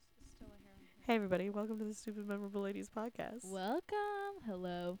Hey everybody, welcome to the Stupid Memorable Ladies podcast. Welcome.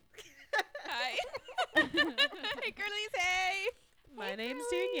 Hello. Hi. Hey, girlies. Hey. My Hey, name's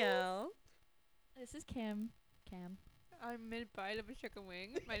girlies. Danielle. This is Kim. Cam. I'm mid-bite of a chicken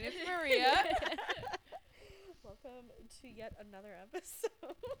wing. My name's Maria. Welcome to yet another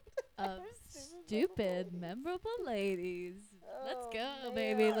episode Of Stupid Memorable Ladies. Let's Oh, go,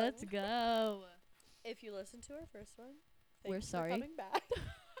 baby. man. Let's go. If you listened to our first one, We're thanks sorry. for coming back.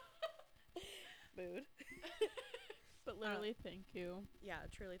 Mood. But literally, thank you. Yeah,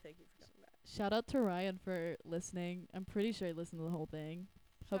 truly thank you for coming back. Shout out to Ryan for listening. I'm pretty sure he listened to the whole thing.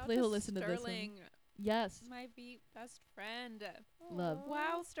 Hopefully Shout out he'll listen to this one. Sterling, Yes. my best friend. Love. Aw.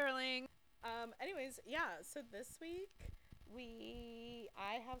 Wow, Sterling. Anyways, yeah, so this week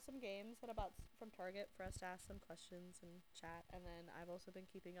I have some games that I bought from Target for us to ask some questions and chat, and then I've also been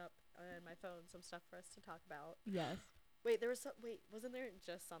keeping up on my phone some stuff for us to talk about. Yes. Wasn't there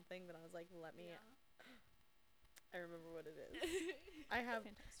just something that I was like, let me I remember what it is. I have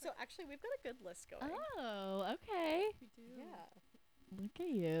Fantastic. so actually we've got a good list going. Oh, okay. we do. Yeah. Look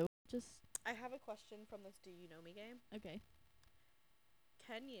at you. Just, I have a question from this Do You Know Me game. okay.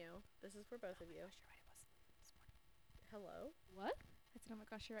 Can you, this is for both of you. Hello? What? I said, oh my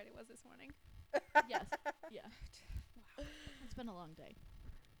gosh, you're right. It was this morning. Yes. Yeah. Wow. It's been a long day.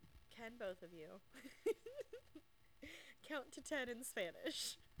 Can both of you count to 10 in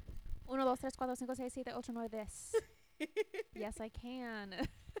Spanish? 1, 2, 3, 4, 5, 6, 7, 8, 9, 10. Yes, I can.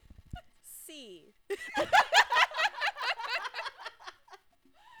 C.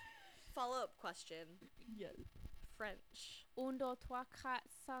 Follow-up question. Yes. French. 1, 2, 3, 4, 5,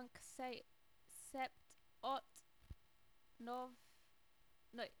 6, 7, 8, 9. No.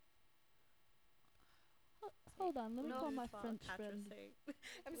 Hold on, let me No, call my Font French Patra friend. Saint.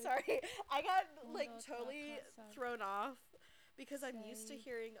 I'm Wait. sorry. I got like Uno, dos, totally tres, cuatro, thrown off because I'm used to seis,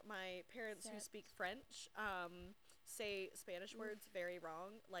 hearing my parents who sept. speak French say Spanish words very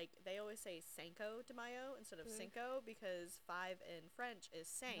wrong. Like they always say Cinco de Mayo instead of Oof. Cinco because 5 in French is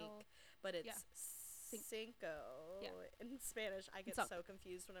cinq, No. but it's Yeah. cinco Yeah. in Spanish. I get Cinq. so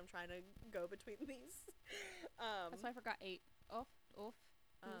confused when I'm trying to go between these. That's why I forgot 8. Off.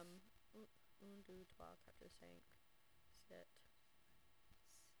 Un, deux, trois, quatre, cinq, sept.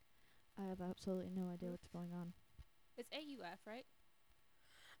 I have absolutely no idea what's going on. It's AUF, right?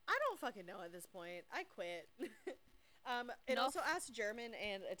 I don't fucking know at this point. I quit. It No. also asks German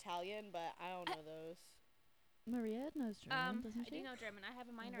and Italian, but I don't know those. Maria knows German, doesn't I she? do know German. I have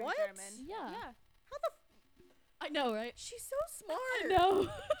a minor What? in German. Yeah. Yeah. How the I know, right? She's so smart. I know.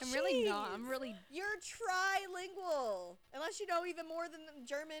 I'm really not. I'm Jeez. really. You're trilingual. Unless you know even more than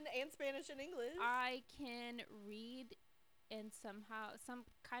German and Spanish and English. I can read and somehow some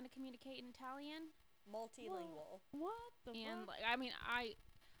kind of communicate in Italian. Multilingual. What the And fuck? like, I mean,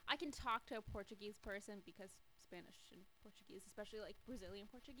 I can talk to a Portuguese person because Spanish and Portuguese, especially like Brazilian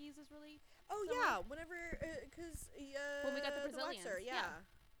Portuguese, is really. Oh So- yeah, whenever because When we got the waxer, Brazilians, yeah. yeah.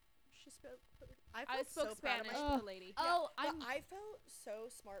 She spoke. I I felt spoke so proud of Spanish myself. to the lady. Oh, But I'm. I felt so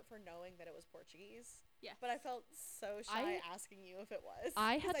smart for knowing that it was Portuguese. Yeah. But I felt so shy I- asking you if it was.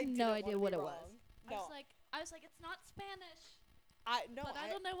 I 'cause had didn't no wanna idea be what it was. wrong. No, I was like, it's not Spanish. I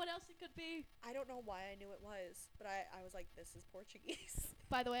don't know what else it could be. I don't know why I knew it was, but I was like, this is Portuguese.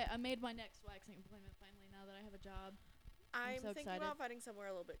 By the way, I made my next waxing appointment finally. Now that I have a job. I'm so thinking excited. about finding somewhere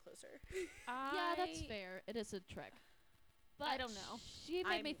a little bit closer. Yeah, that's fair. It is a trick. But I don't know. She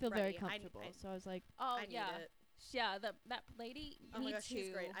made me I'm feel very ready. comfortable, so I was like, Oh I need yeah. it. Yeah, that lady. Oh my me gosh, she's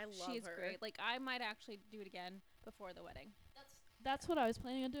too. great. I love She's her. great. Like I might actually do it again before the wedding. that's what I was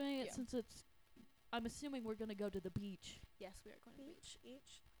planning on doing it Yeah. since it's. I'm assuming we're gonna go to the beach. Yes, we are going to beach.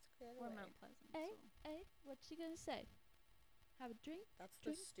 Each. Let's clear the Or way. Mount Pleasant. Hey. so. Hey, what's she gonna say? Have a drink? That's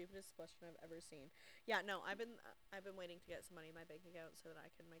the Drink? stupidest question I've ever seen. Yeah, no, I've been waiting to get some money in my bank account so that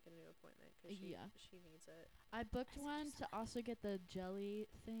I can make a new appointment because Yeah. she needs it. I booked I one suggest to also get the jelly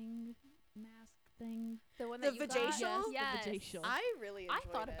thing, mask thing. The one The that you vajacial? got? Yes, the vajacial. I really I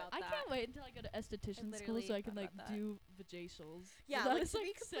enjoyed thought it. about I that. can't wait until I go to esthetician school so literally I can thought like about that. do vajacials. Yeah, that like, is, to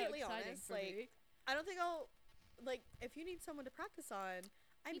be so completely exciting honest, for like, me. I don't think I'll like if you need someone to practice on.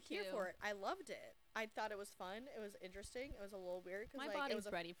 I'm Me here too. for it. I loved it. I thought it was fun. It was interesting. It was a little weird because My like it body's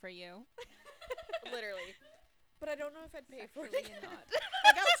was ready for you. literally. But I don't know if I'd pay for it. Sexually not.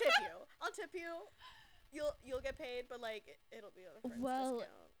 Like I'll tip you. I'll tip you. You'll get paid, but like it'll be on a friend's Well-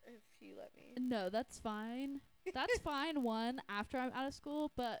 discount if you let me. No, that's fine. That's fine. One after I'm out of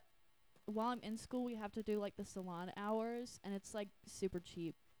school, but while I'm in school, we have to do like the salon hours, and it's like super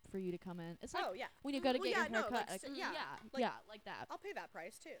cheap for you to come in. It's like Oh yeah, when you go to well, get yeah, your no, haircut. like, like, yeah, yeah, like- yeah, like that. I'll pay that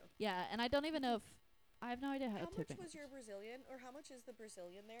price too. Yeah, and I don't even know if I have no idea how, How to much tip was your Brazilian, or how much is the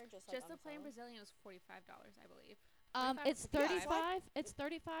Brazilian there? Just like Just on the its plain own? Brazilian was $45, I believe. It's 45? 35. It's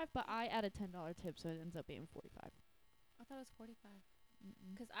 35, but I add a $10 tip, so it ends up being 45. I thought it was 45.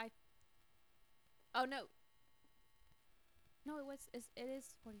 Mm-mm. 'Cause oh no. No, it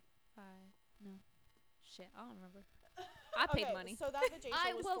is 45. No. Shit, I don't remember. I paid Okay, money. So that vajayjay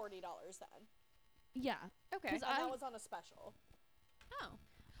I was will- $40 then, Yeah. Okay. 'Cause and I- that was on a special. Oh.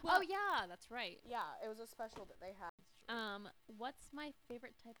 Well- Oh yeah, that's right. Yeah, it was a special that they had. What's my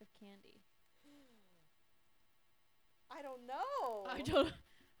favorite type of candy? I don't know. I don't.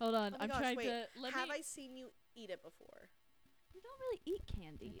 Hold on. Oh my I'm gosh, trying wait, to. Let Have me. I seen you eat it before? You don't really eat I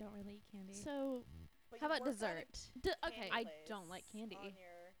candy. don't really eat candy. So But how you about worked at a dessert? okay. candy I place don't like candy. on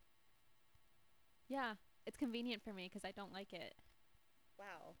your- Yeah, it's convenient for me 'cause I don't like it.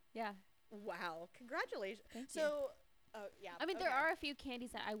 Wow. Yeah. Wow. Congratulations. Thank you. So, yeah. I mean, there okay. are a few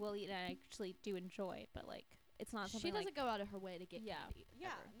candies that I will eat and I actually do enjoy, but like it's not something she doesn't like go out of her way to get Yeah. candy.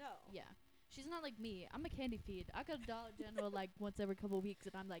 Yeah, ever. no. Yeah. She's not like me. I'm a candy feed. I go to Dollar General like once every couple of weeks,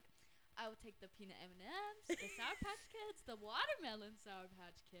 and I'm like, I will take the peanut M&Ms, the Sour Patch Kids, the watermelon Sour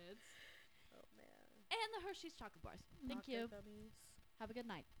Patch Kids, Oh, man. and the Hershey's chocolate bars. Thank Chocolate you. Gummies. Have a good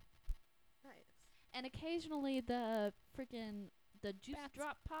night. Nice. And occasionally the juice Bats.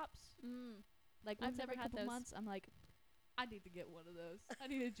 drop pops. Like I've once never every had couple those. months, I'm like, I need to get one of those. I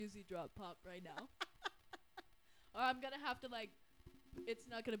need a juicy drop pop right now. Or I'm gonna have to like, it's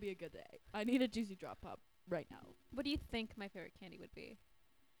not gonna be a good day. I need a juicy drop pop right now. What do you think my favorite candy would be?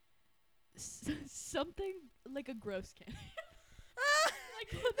 Something like a gross candy.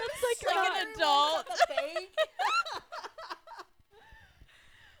 like, that's like an adult.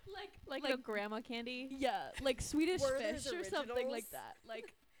 like Like a grandma candy? yeah, like Swedish Werther's fish or something like Originals? that.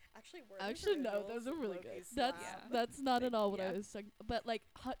 Like Actually, no, those are really good. That's slap. that's not at all what I Yeah. was talking. But like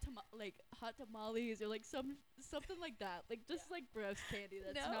hot tamales or like something like that. Like just like gross candy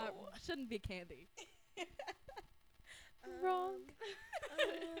that's not No. shouldn't be candy. Wrong.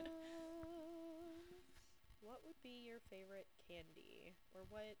 What would be your favorite candy, or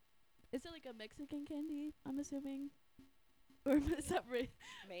what? Is it like a Mexican candy? I'm assuming. Or is that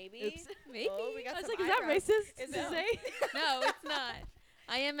Maybe. Oops. Maybe. Oh, we got I was some like, is that eyebrows. racist Is to it- say? No, it's not.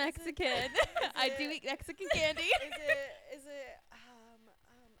 I am Mexican. I do it- eat Mexican candy. Is it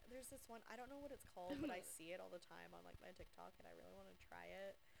there's this one, I don't know what it's called, but I see it all the time on like my TikTok, and I really want to try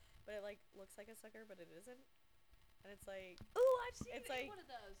it, but it like looks like a sucker, but it isn't, and it's like Ooh, I've seen It's like- one of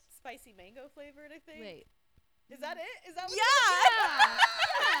those. spicy mango flavored, I think. Wait. Is that it? Is that what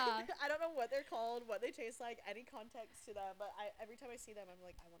Yeah. I don't know what they're called, what they taste like, any context to them, but every time I see them, I'm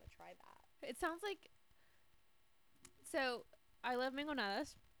like, I want to try that. It sounds like. So I love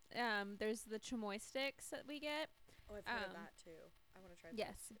mangonadas. There's the chamoy sticks that we get. Oh, I've heard of Um, that too. I want to try that.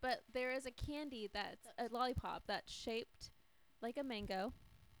 Yes, but there is a candy that's a lollipop that's shaped like a mango,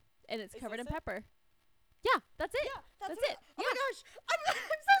 and it's Is covered in this it? pepper. Yeah, that's it. Yeah, That's what it. Oh my gosh, I'm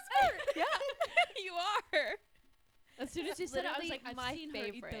so smart. Yeah, you are. As soon as you said it, I was Literally like, I've my seen her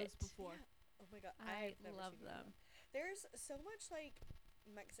eat those favorite. before. Oh my god, I I've never love seen either them. There's so much like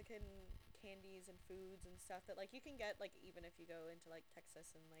Mexican candies and foods and stuff that like you can get like even if you go into like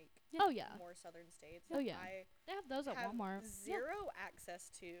Texas and like Oh yeah. more southern states. Oh, that yeah. I They have those at have Walmart. zero access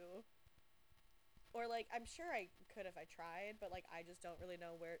to. Or like I'm sure I could if I tried, but like I just don't really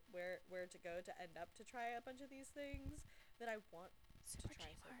know where to go to end up to try a bunch of these things that I want Super to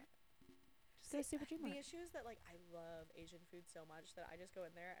try so G-Mart. much. Just go to Super The G-Mart. issue is that like I love Asian food so much that I just go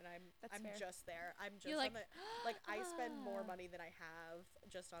in there and That's I'm fair. just there. I'm just You're on like, the, like I spend more Ah. money than I have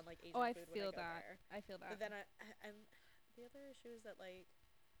just on like Asian Oh, I food feel when I go that. there. I feel that. But then and the other issue is that like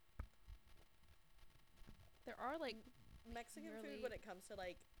There are like Mexican really- food when it comes to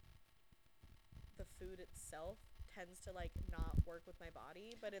like the food itself tends to like not work with my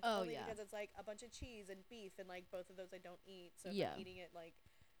body, but it's Oh, only yeah. because it's like a bunch of cheese and beef and like both of those I don't eat. So if Yeah. I'm eating it like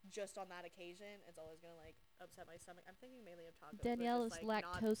just on that occasion, it's always gonna like upset my stomach. I'm thinking mainly of tacos. but Danielle is just, like,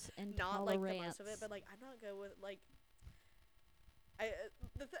 lactose not like intolerant. the most of it, but like I'm not good with like I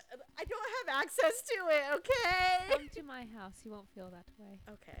don't have access to it. Okay. come to my house, you won't feel that way.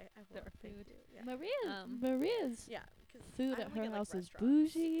 Okay, I will. Their Thank food. you. Yeah. Maria's Yeah. 'Cause food I at only her get, like, house is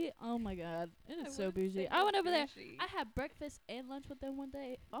restaurants. bougie. Oh my god, it is so bougie. I went over there. I had breakfast and lunch with them one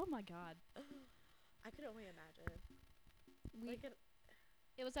day. Oh my god. I could only imagine. We Like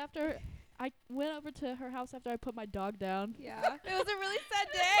It was after I went over to her house after I put my dog down. yeah. It was a really sad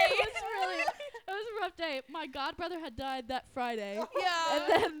It day. was really, it was a rough day. My godbrother had died that Friday, Yeah. and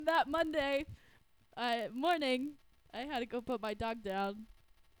then that Monday morning, I had to go put my dog down,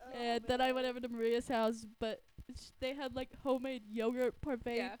 and then I went over to Maria's house, but they had like homemade yogurt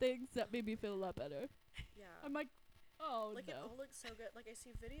parfait Yeah. things that made me feel a lot better. I'm like, oh Like, it all no. looks so good. Like, I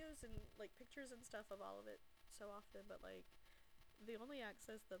see videos and, like, pictures and stuff of all of it so often, but, like, the only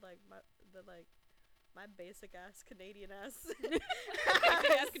access that, like, my basic ass Canadian ass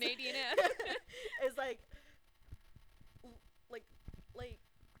Yes, Canadian ass. is, like, like,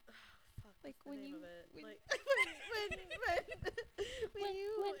 fuck, Like, what's the when name you- of it? when- Like,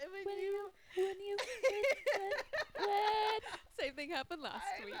 when you Same thing happened last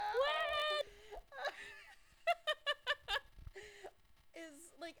I week. know.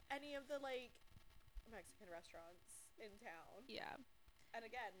 Is like any of the like Mexican restaurants in town. Yeah. And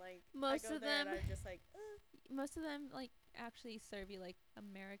again, like Most I go of there them- and I'm just like Most of them like actually serve you like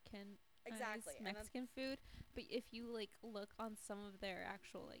American exactly. And that's- Mexican food, but if you like look on some of their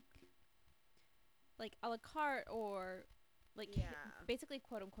actual like a la carte or like Yeah. basically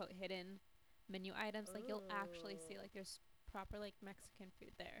quote unquote hidden menu items, like you'll actually see Ooh. like there's proper like Mexican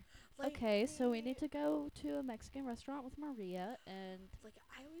food there. like, Okay, so we the- need to go to a Mexican restaurant with Maria, and like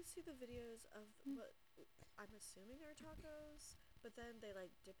I always see the videos of what I'm assuming are tacos, but then they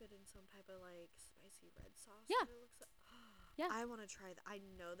like dip it in some type of like spicy red sauce. Yeah. that it looks like. Yeah. I want to try that. I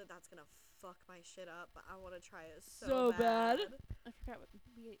know that that's gonna fuck my shit up, but I want to try it so, So bad. I forgot what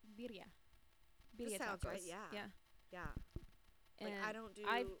birria. Birria sounds right, tacos. yeah. Yeah. Yeah. Like And I don't do.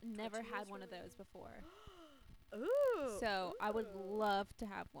 I've never had tortillas one of really. those before. Ooh. So I would ooh. love to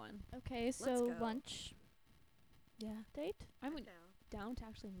have one. okay, so go. lunch Yeah. date. I'm I'm down to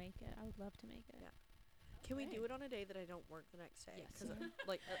actually make it. I would love to make it. Yeah. Can we Okay. do it on a day that I don't work the next day? Yes. 'Cause, Mhm.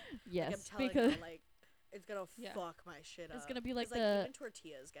 like, Yes, I'm telling because you, like, it's gonna Yeah. fuck my shit up. it's gonna be like 'Cause, the even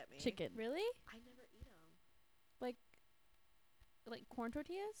tortillas get me. chicken. Really? I never eat them. Like corn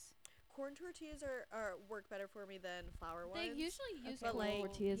tortillas? Corn tortillas are work better for me than flour ones. They usually use but, Corn like,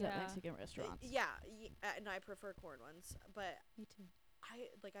 tortillas at yeah. Mexican restaurants. Yeah, and I prefer corn ones, but Me too.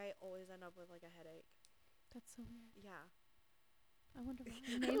 I always end up with like a headache. That's so weird. Yeah. I wonder why.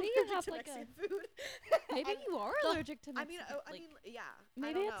 Maybe you Allergic have to like Mexican a food. Maybe you are the- allergic to I mean, Mexican. I mean, yeah. I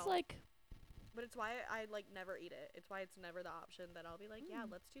maybe don't it's know. like But it's why I like never eat it. It's why it's never the option that I'll be like, yeah,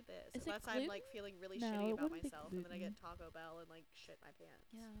 Mm. let's do this. Is it Unless I'm like feeling really No, shitty it about wouldn't be myself, and then I get gluten. Taco Bell and like shit my pants.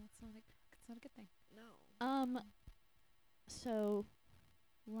 yeah, it's not a good thing. No. so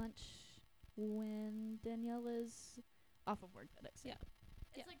lunch when Danielle is off of work the next day. Yeah.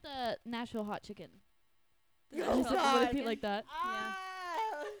 It's Yeah. like the Nashville hot chicken. Oh, Would it God. be like that? Ah!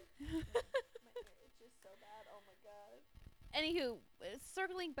 my ear itches so bad. Oh my god. Anywho,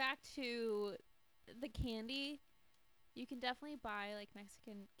 circling back to the candy, you can definitely buy like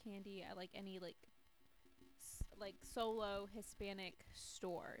Mexican candy at like any like like solo Hispanic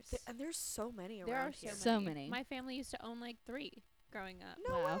stores. And there's so many around There are here. So many. My family used to own like 3 growing up.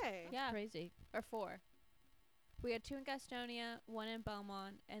 No Wow. way. Yeah, Crazy. or 4. We had 2 in Gastonia, 1 in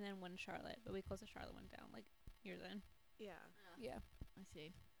Belmont, and then 1 in Charlotte. But we closed the Charlotte one down like years in. Yeah. Yeah. I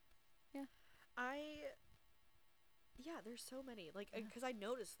see. Yeah, there's so many. Like, Yeah. because I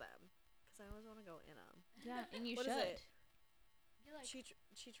notice them. Because I always want to go in them. Yeah, and you What should. is it? You like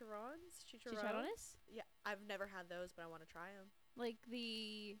Chicharrones? Chicharrones? Yeah, I've never had those, but I want to try them. Like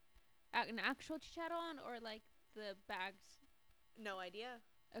the an actual chicharron or like the bagged. No idea.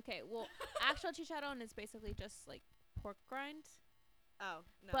 Okay, well, actual chicharron is basically just like pork rind. Oh,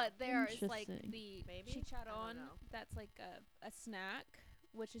 no. But there is like Interesting. the Maybe? I don't chicharron know. that's like a snack,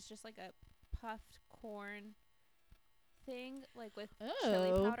 which is just like a puffed corn thing, like with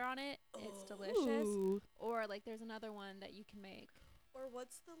chili Oh. powder on it. It's delicious. Ooh. Or like there's another one that you can make. Or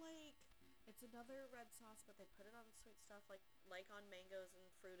what's the like? It's another red sauce, but they put it on sweet stuff, like on mangoes and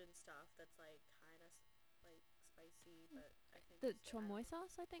fruit and stuff. That's like kind of like spicy, but I think The it's still- I don't chamoy know.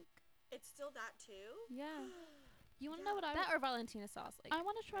 sauce, I think. It's still that too. Yeah. You want to Yeah. know what I That or Valentina sauce. Like I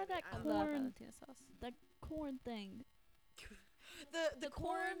want to try Maybe, that I I don't love corn Valentina sauce. corn thing. The The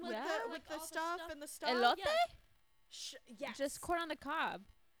corn corn with with the like with all the the stuff stuff. and the stuff. Elote? Yes. Just corn on the cob.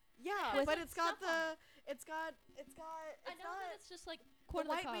 Yeah, with but it's got stuff on it's got I it's know not that it's just like the corn on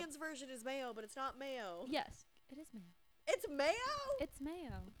the white cob. man's version is mayo, but it's not mayo. Yes. It is mayo. It's mayo. It's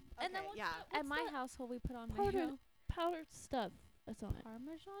mayo. And then Okay, what's yeah. that- At what's my that household, we put on powdered mayo. powdered stuff that's on it?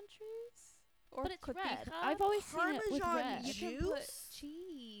 Parmesan cheese? Or But it's red. cotija? I've always seen it with Parmesan red. You can put Juice?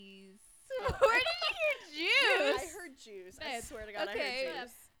 cheese. Oh. Where did you hear juice? I heard juice. I Babe, swear to God, okay. I heard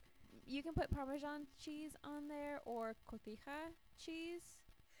juice. You can put Parmesan cheese on there or cotija cheese.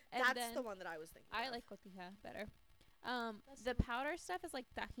 And That's then the one that I was thinking. I of. like cotija better. That's The the- powder stuff is like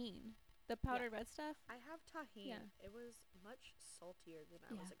tahine. The powdered red stuff. I have tahini. Yeah. It was much saltier than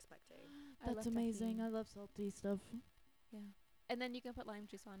I Yeah. was expecting. I love That's amazing. tahine. I love salty stuff. And then you can put lime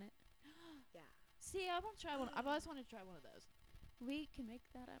juice on it. Yeah. See, I want to try one. I've always wanted to try one of those. We can make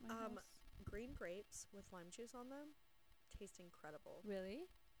that at my Um, house. green grapes with lime juice on them taste incredible. Really?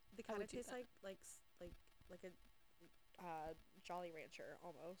 They I kind would of do taste that. like a Jolly Rancher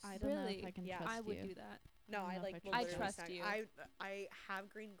almost. I don't know Really? if I can Yeah. trust I would you. do that. No, don't I know if like I will trust I literally trust snack- you. I have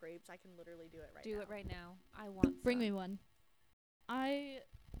green grapes. I can literally do it right Do now. it right now. I want Bring some. me one. I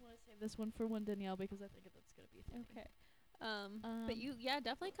want to save this one for when Danielle because I think that's gonna be funny. Okay. But you,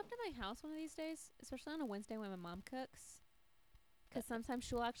 definitely come to my house one of these days, especially on a Wednesday when my mom cooks. 'Cause sometimes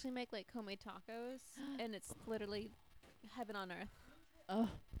she'll actually make like homemade tacos, and it's literally heaven on earth. Oh,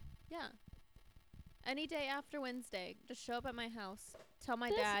 Yeah. Any day after Wednesday, just show up at my house. Tell my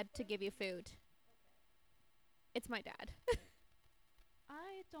This- dad to give you food. It's my dad.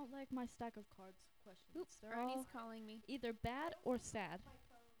 I don't like my stack of cards questions. Oops, They're Ernie's all calling me. either bad or sad.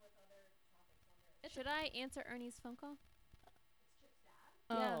 Should I answer Ernie's phone call?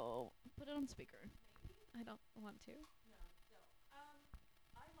 Yeah. Oh, put it on speaker. I don't want to.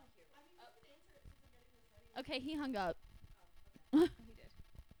 Okay, he hung up. Oh, he did.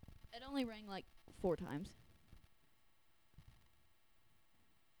 It only rang like 4 times.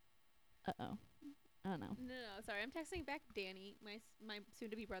 Uh-oh. I don't know. No, sorry. I'm texting back Danny, my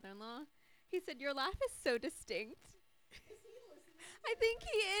soon-to-be brother-in-law. He said your laugh is so distinct. I think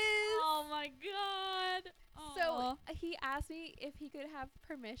he is. Oh my god. So he asked me if he could have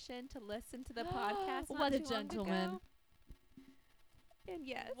permission to listen to the podcast. What not a too long gentleman. ago. And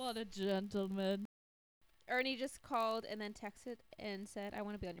yes, What a gentleman. Ernie just called and then texted and said, "I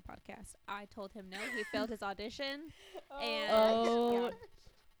want to be on your podcast." I told him no. He failed his audition. And Oh.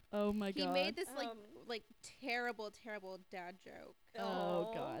 Oh my he god. made this Um, like terrible dad joke.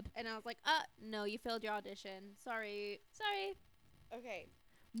 Oh god. And I was like, no, you failed your audition. Sorry. Okay.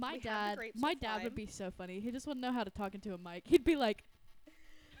 My We have the dad grapes my with dad would lime. be so funny. He just wouldn't know how to talk into a mic. He'd be like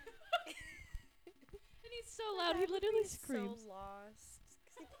and he's so loud. He literally screams. So lost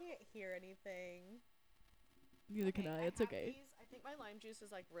because he can't hear anything. Neither can I. It's have okay. these. I think my lime juice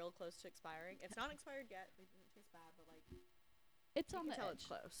is like real close to expiring. It's not expired yet. They didn't taste bad, but like It's you on can the tell edge. it's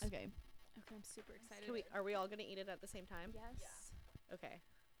close. Okay. Okay, I'm super excited. Are we all gonna eat it at the same time? Yes. Okay.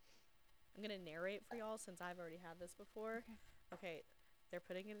 I'm gonna narrate for y'all since I've already had this before. Okay. They're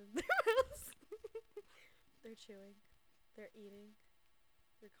putting it in their mouths. They're chewing. They're eating.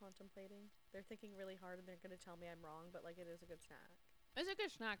 They're contemplating. They're thinking really hard and they're gonna tell me I'm wrong, but like it is a good snack. It's a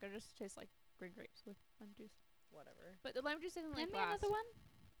good snack. It just tastes like green grapes with lime juice. Whatever. But the lime juice isn't Hand like me last. another one.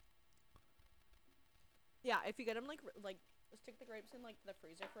 Yeah, if you get them like stick the grapes in like the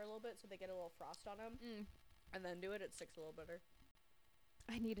freezer for a little bit so they get a little frost on them, and then do it. It sticks a little better.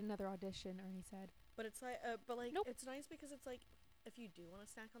 I need another audition, Ernie said. But it's like, Nope. it's nice because it's like, if you do want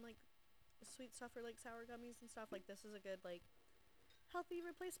to snack on like sweet stuff or like sour gummies and stuff, like this is a good like healthy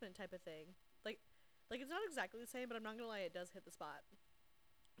replacement type of thing. Like it's not exactly the same, but I'm not gonna lie, it does hit the spot.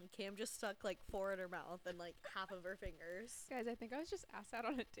 And Cam just stuck like 4 in her mouth and like half of her fingers Guys, I think I was just asked out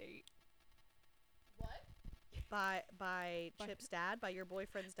on a date. by Chip's dad, by your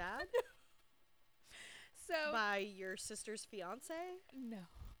boyfriend's dad, So by your sister's fiance, no.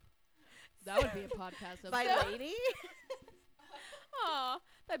 That would be a podcast by episode. lady. Aw,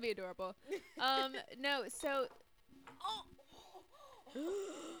 that'd be adorable. No, so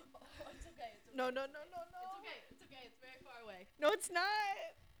No. It's okay. It's okay. It's very far away. No, it's not.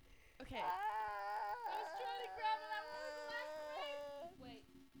 Okay. I was trying to grab it. I wanted the last grape. wait,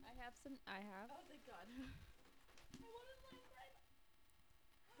 I have. Oh thank God.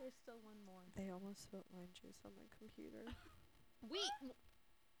 There's still one more. They almost spilled lime juice on my computer. Wait,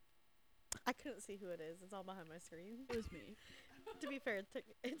 I couldn't see who it is. It's all behind my screen. It was me. To be fair, it's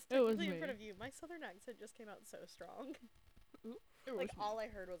It was technically in front me. of you. My southern accent just came out so strong. It Like all I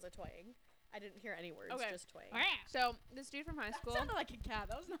heard was a twang. I didn't hear any words, Okay. just twang. so this dude from high school, sounded like a cat.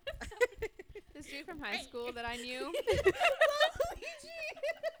 That was not. this dude from high school that I knew.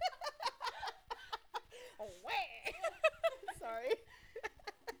 Sorry.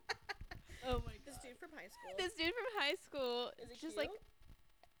 Oh my This dude from high school. This dude from high school, Is he just cute? like,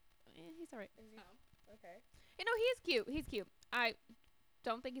 he's alright. Is he? Okay. You know, he's cute. He's cute. I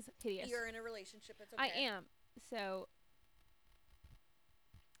don't think he's hideous. You're in a relationship. It's okay. I am. So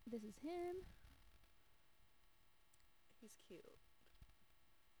this is him. He's cute.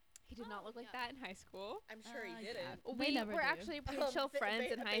 He did not look like yeah. that in high school. I'm sure he yeah. didn't. They We never were do. actually pretty chill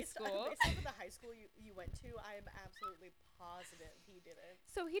friends in high school. Based off of the high school you went to, I am absolutely positive he didn't.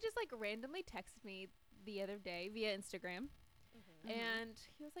 So he just like randomly texted me the other day via Instagram, Mm-hmm. and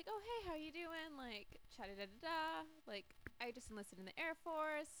he was like, "Oh hey, how you doing?" Like, da da da da. Like, I just enlisted in the Air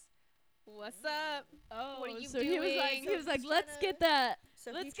Force. What's up? Oh, What are you so he was like, doing? So let's he's get tryna- that.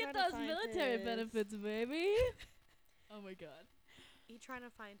 So Let's he get tried to those find military his- benefits, baby. Oh my God. He trying to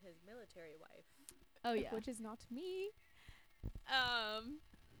find his military wife. Oh yeah. which is not me.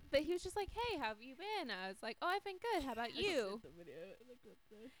 But he was just like, "Hey, how have you been?" I was like, "Oh, I've been good. How about you?"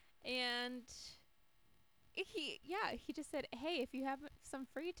 And he just said, "Hey, if you have some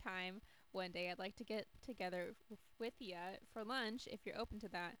free time one day, I'd like to get together with you for lunch if you're open to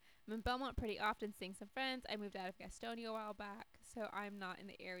that. I'm in Belmont pretty often, seeing some friends. I moved out of Gastonia a while back, so I'm not in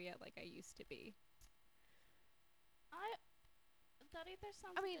the area like I used to be." That either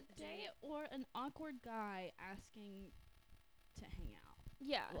sounds I like mean, a date or an awkward guy asking to hang out.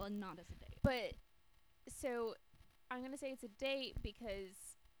 Yeah, Well, not as a date. but so I'm gonna say it's a date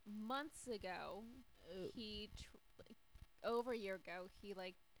because months ago, over a year ago, he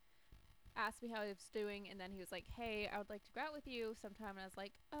like asked me how I was doing, and then he was like, "Hey, I would like to go out with you sometime." And I was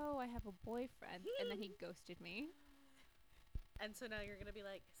like, "Oh, I have a boyfriend," and then he ghosted me. And so now you're gonna be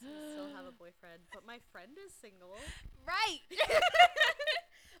like, so I still have a boyfriend, but my friend is single. Right.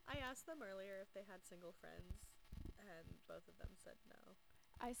 I asked them earlier if they had single friends, and both of them said no.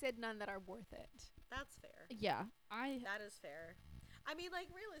 I said none that are worth it. That's fair. Yeah, That is fair. I mean, like,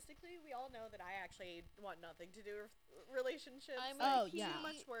 realistically, we all know that I actually want nothing to do with relationships. I mean, Like, Oh, yeah. Too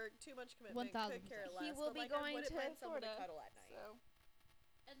much work, too much commitment. 1000%. Could care less. He will but, be like, I going wouldn't to mind someone Florida, to cuddle at night. so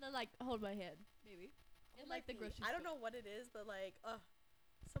and then like hold my hand, maybe. In like the grocery I don't store. know what it is, but like,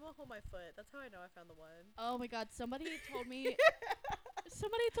 someone hold my foot. That's how I know I found the one. Oh my god, somebody told me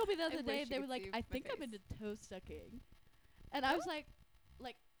the other day, wish they you were could like, see I my think I'm face. into toe sucking. And I was like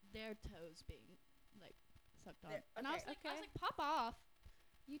their toes being like sucked on. There- And I was okay. like pop off.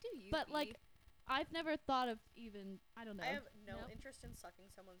 you do you. But B. like I've never thought of even, I don't know. I have no Nope. interest in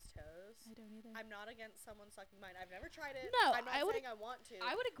sucking someone's toes. I don't either. I'm not against someone sucking mine. I've never tried it. No, I'm not I would- saying I want to.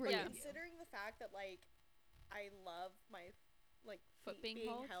 I would agree Yeah. with you. Considering the fact that like I love my like Foot feet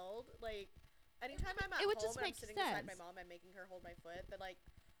being held? like anytime I'm at it would home just and I'm make sitting beside my sense. mom, I'm making her hold my foot, but like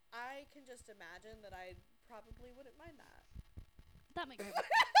I can just imagine that I probably wouldn't mind that. That makes sense.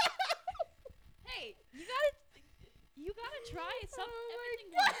 Hey, you gotta try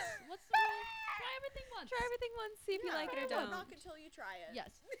everything once. What's the rule? Try everything once. Try everything once, see if you like it or Don't don't. knock until you try it.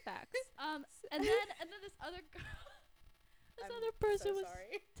 Yes. Facts. And then this other girl, I'm other person so was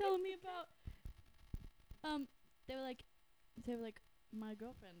sorry. telling me about. They were like, my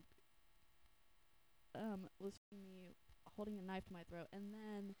girlfriend. Was me holding a knife to my throat, and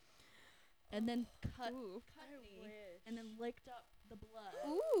then cut Ooh. I me, wish. and then licked up the blood,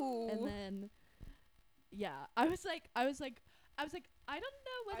 Ooh. and then, yeah, I was like, I don't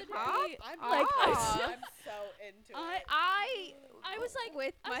know whether to Huh? be. I'm like, I'm so into I- it. I was like,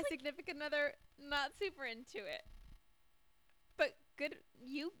 with I was my like- significant other, not super into it. But good,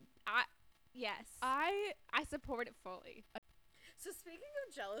 yes, I support it fully. So speaking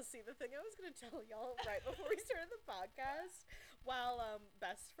of jealousy, the thing I was gonna tell y'all right before we started the podcast, while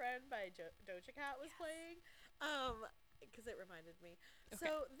Best Friend by Doja Cat was playing, because it reminded me. Okay.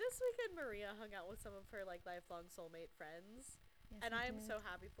 So this weekend, Maria hung out with some of her like lifelong soulmate friends, and I am so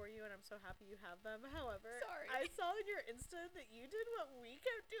happy for you, and I'm so happy you have them. However, Sorry. I saw in your Insta that you did what we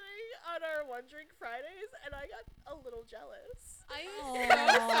kept doing on our One Drink Fridays, and I got a little jealous. I'm Aw.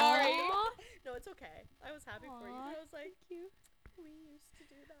 so sorry. No, it's okay. I was happy for you. Aw, But I was like, Thank you. we used to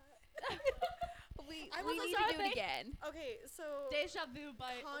do that. We I we was need like, to do it sorry. again. Okay, so Deja Vu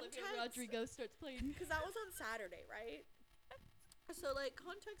by Olivia Context. Rodrigo starts playing. because that was on Saturday, right? So like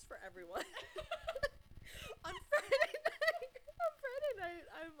context for everyone. on Friday night,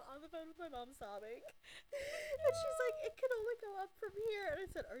 I'm on the phone with my mom sobbing, and she's like, "It can only go up from here." And I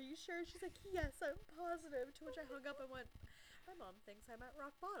said, "Are you sure?" She's like, "Yes, I'm positive." To which I hung up and went, "My mom thinks I'm at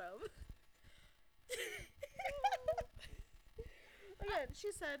rock bottom." Again, she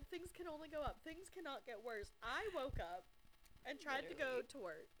said things can only go up. Things cannot get worse. I woke up and tried to go to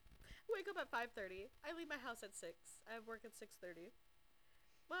work. Wake up at 5:30. I leave my house at 6. I have work at 6:30.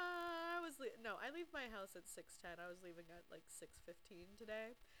 Well, I leave my house at 6:10. I was leaving at like 6:15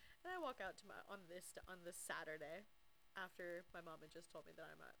 today. And I walk out to on this Saturday after my mom had just told me that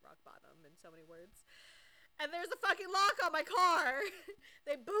I'm at rock bottom in so many words. And there's a fucking lock on my car.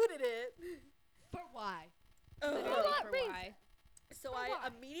 They booted it. For why? Literally what for reason? why. So For I why?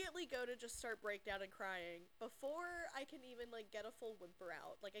 immediately go to just start breakdown and crying before I can even like get a full whimper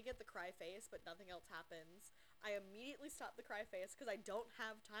out. Like I get the cry face, but nothing else happens. I immediately stop the cry face because I don't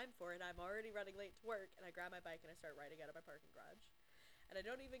have time for it. I'm already running late to work, and I grab my bike and I start riding out of my parking garage. And I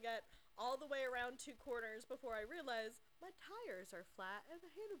don't even get all the way around 2 corners before I realize my tires are flat and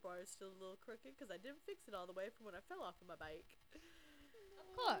the handlebar is still a little crooked because I didn't fix it all the way from when I fell off of my bike. Of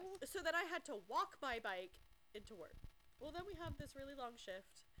course. So then I had to walk my bike into work. Well, then we have this really long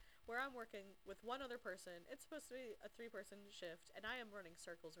shift where I'm working with one other person. It's supposed to be a 3-person shift, and I am running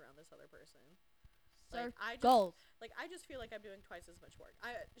circles around this other person. Like, Goals. I just feel like I'm doing twice as much work.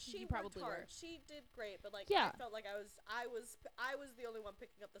 She You worked probably hard. were. She did great, but like Yeah. I felt like I was the only one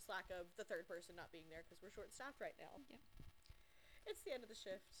picking up the slack of the third person not being there because we're short staffed right now. Yeah. It's the end of the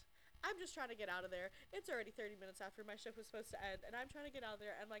shift. I'm just trying to get out of there. It's already 30 minutes after my shift was supposed to end, and I'm trying to get out of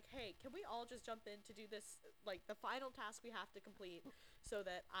there. And like, hey, can we all just jump in to do this, like the final task we have to complete, so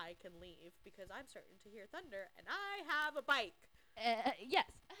that I can leave because I'm starting to hear thunder and I have a bike.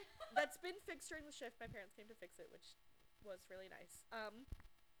 Yes. That's been fixed during the shift. My parents came to fix it, which was really nice.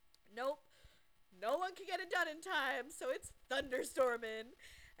 Nope. No one can get it done in time, so it's thunderstorming.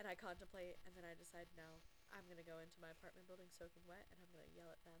 And I contemplate, and then I decide, no, I'm going to go into my apartment building soaking wet, and I'm going to yell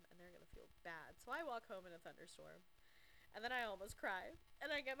at them, and they're going to feel bad. So I walk home in a thunderstorm, and then I almost cry,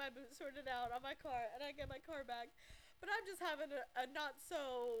 and I get my boots sorted out on my car, and I get my car back. But I'm just having a not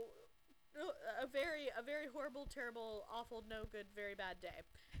so... a very horrible, terrible, awful, no good, very bad day.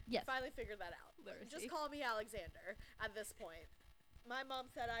 Yes. Finally figured that out. Literacy. Just call me Alexander at this point. My mom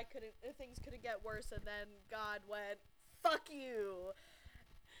said things couldn't get worse, and then God went, fuck you.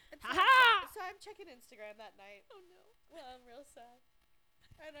 And so, Ha-ha! so I'm checking Instagram that night. Oh no. Well, I'm real sad.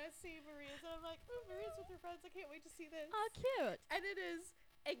 And I see Maria's, and I'm like, oh, Maria's with her friends. I can't wait to see this. Oh, cute. And it is,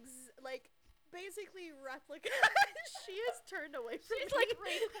 basically replica. She has turned away from She's me. like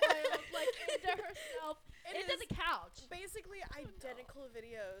recoiled, like into herself, It into is the couch. basically identical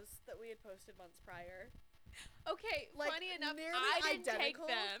videos that we had posted months prior. Okay, Like, funny enough, nearly I didn't take identical.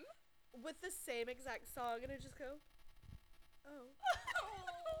 them. With the same exact song, and I just go, oh,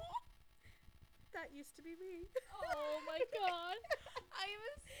 that used to be me. Oh my god. I am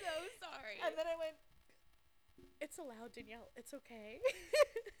so sorry. And then I went, it's allowed, Danielle. It's okay.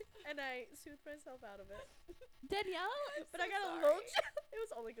 And I soothed myself out of it. Danielle? But I got a sorry. little It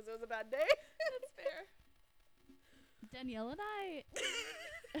was only because it was a bad day. That's fair. Danielle and I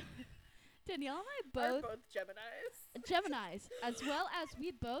Are both both Geminis. Geminis, as well as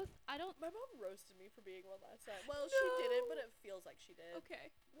we both, I don't, My mom roasted me for being one last time. Well, she didn't, but it feels like she did.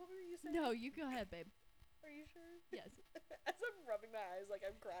 Okay. What were you saying? no, you go ahead, babe. Are you sure? Yes. As I'm rubbing my eyes like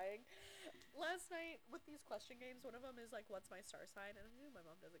I'm crying. Last night with these question games, one of them is like, what's my star sign? And I knew my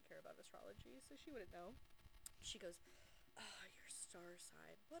mom doesn't care about astrology, so she wouldn't know. She goes, your star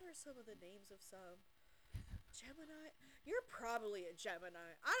sign. What are some of the names of some? Gemini? You're probably a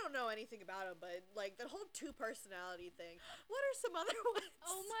Gemini. I don't know anything about them, but like the whole 2 personality thing. What are some other ones?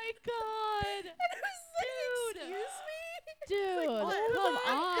 Oh my god. And I was like, Dude. excuse me? Dude, What? come Oh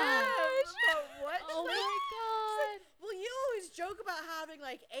my on. gosh. But what? Oh my god. Well, you always joke about having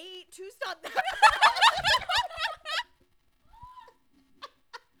like 8 2 stop that.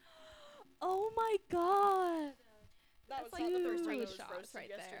 Oh my god. That was That's not like the first time I three was shots roasted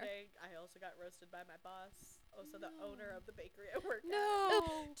right there. yesterday. I also got roasted by my boss, also the owner of the bakery I work at,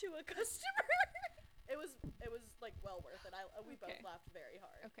 No. to a customer. It was like well worth it. We both Okay. laughed very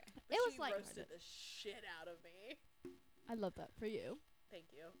hard. Okay. But It was she lighthearted. roasted the shit out of me. I love that for you. Thank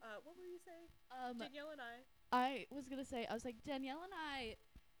you. What were you saying? Danielle and I. I was gonna say, I was like, Danielle and I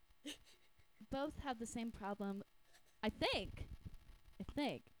both have the same problem. I think.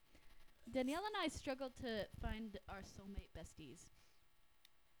 Danielle and I struggle to find our soulmate besties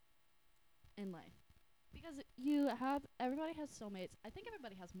in life. Because everybody has soulmates. I think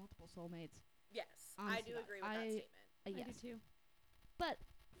everybody has multiple soulmates. Yes, I Honestly, do agree with that I- statement. Yes. I do too. But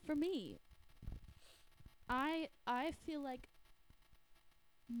for me, I feel like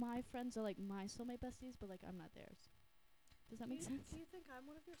my friends are like my soulmate besties, but like I'm not theirs. Does that make sense? Do you think I'm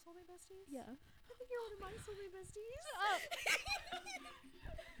one of your soulmate besties? Yeah. I think you're one of my soulmate besties. Oh.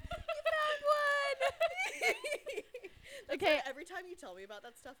 You found one. That's Okay. why every time you tell me about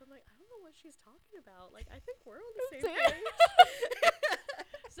that stuff, I'm like, I don't know what she's talking about. Like, I think we're on the same Same. page.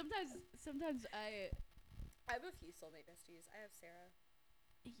 Sometimes I I have a few soulmate besties. I have Sarah.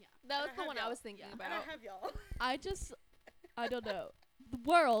 yeah. That And was I the have one I y'all. was thinking Yeah. And I about. have y'all. I don't know. The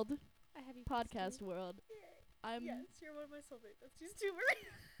world, I have you podcast world. I'm Yes, you're one of my soulmate besties too,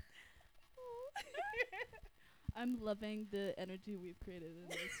 Maria. I'm loving the energy we've created in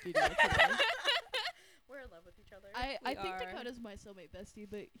the studio today. We're in love with each other. I We think are. Dakota's my soulmate bestie,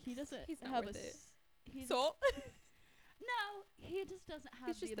 but he doesn't He's not have worth a it. he's Soul? no, he just doesn't have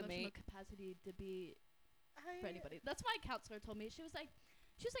He's the just the emotional mate. capacity to be I- for anybody. That's my counselor told me. She was like,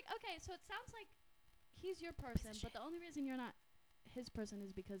 okay, so it sounds like he's your person, but the only reason you're not his person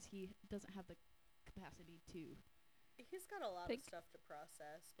is because he doesn't have the capacity to He's got a lot Think- of stuff to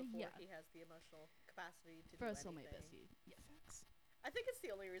process before Yeah. he has the emotional capacity to for do a soulmate anything. bestie. Yes. I think it's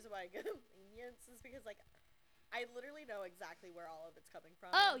the only reason why I give him lenience is because, like, I literally know exactly where all of it's coming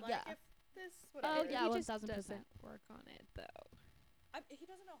from. Oh, like, yeah. If this, Oh, whatever. yeah, he just 1000%. doesn't work on it though. He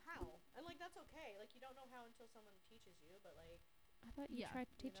doesn't know how, and like that's okay. Like you don't know how until someone teaches you. But like, I thought you Yeah, tried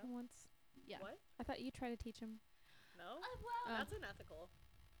to you teach know? him once. Yeah. what? I thought you tried to teach him. No, Well, Oh. that's unethical.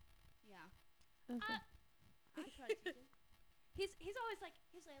 yeah. Okay. I tried to. He's always like,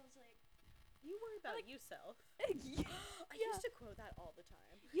 You worry about like- yourself. yeah. I used to quote that all the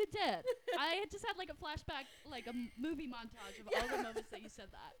time. You did. I had just had like a flashback, like a movie montage of all the moments that you said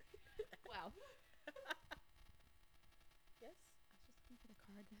that. Wow. Yes. I was just looking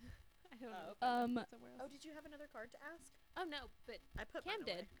for the card. I don't know. Oh, if I left Um, it somewhere Oh, else. did you have another card to ask? Oh no, but I put Cam mine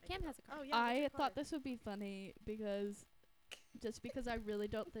away. did. I Cam gave has up. a card. Oh yeah. what's I your thought card? this would be funny because I really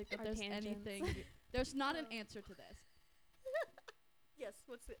don't think that Our there's tangents. anything. There's not an Oh. answer to this. Yes.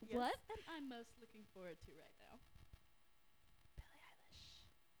 What's it? Yes. What am I most looking forward to right now? Billie Eilish.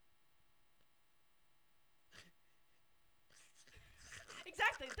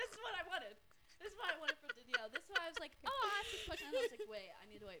 Exactly. This is what I wanted. This is what I wanted from Danielle. This is why I was like, oh, I'll ask this question. And I was like, wait, I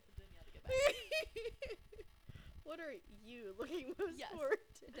need to wait for Danielle to get back. What are you looking most Yes. forward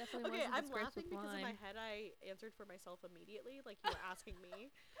to? It definitely Okay, wasn't I'm his grapes laughing with because in my wine. head I answered for myself immediately, like you were asking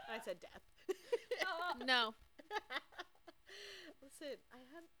me, and I said death. No. Listen, I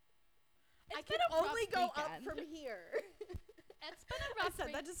It's can been a rough only go up weekend. from here. It's been a I rough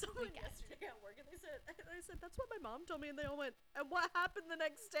said that to week- someone weekend. yesterday at work, and I said that's what my mom told me, and they all went, and what happened the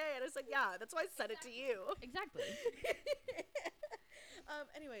next day? And I said, yeah, that's why I said it to you. Exactly.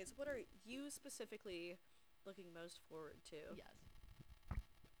 Anyways, what are you specifically looking most forward to Yes.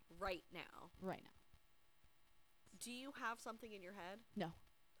 right now? Right now. Do you have something in your head? No.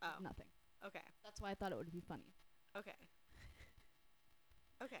 Oh, Nothing. okay. That's why I thought it would be funny. Okay.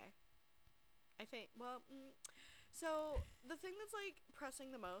 Okay. I think, well, so the thing that's like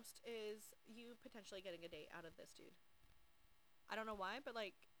pressing the most is you potentially getting a date out of this dude. I don't know why, but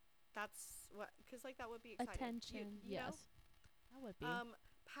like that's what, because like that would be exciting. Attention. You know? Yes. That would be.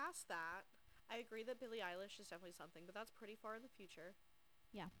 Past that, I agree that Billie Eilish is definitely something, but that's pretty far in the future.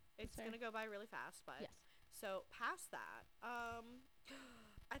 Yeah, It's fair. gonna go by really fast, but yes. so past that,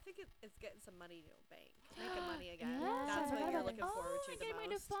 I think it's getting some money to the bank, making money again. Yes, That's I what forgot you're about looking that. forward to I the get my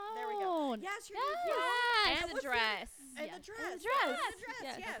new most. phone. There we go. Yes, your new phone. Yes. And the what's the- dress. And Yes. the dress. And the dress. And the dress.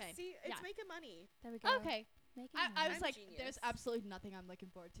 Yes. Yes. Okay. See, it's Yeah. making money. There we go. Okay. Making I money. was I'm like, genius. there's absolutely nothing I'm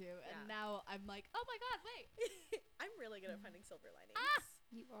looking forward to, Yeah. and now I'm like, oh my god, wait. I'm really good at finding silver linings.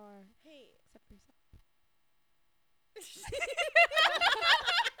 You are, Hey. except for yourself.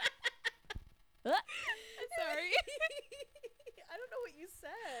 Sorry. I don't know what you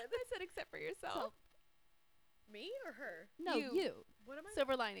said. I said except for yourself. Me or her? No, You. you. What am I?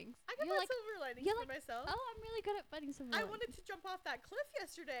 Silver linings. I got you're my like- silver linings you're for like, myself. Oh, I'm really good at finding some. I wanted to jump off that cliff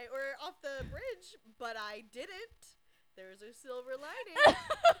yesterday or off the bridge, but I didn't. There's a silver lining.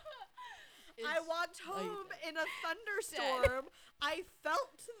 I walked home in a thunderstorm. I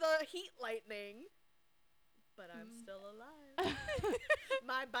felt the heat lightning, but I'm still alive.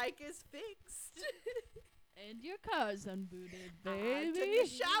 My bike is fixed. And your car's unbooted, I baby. took a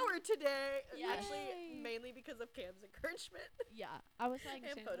shower today. Yay. Actually, mainly because of Cam's encouragement Yeah, I was like,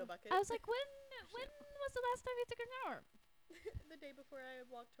 and photo bucket. I was like, when was the last time you took a shower? The day before I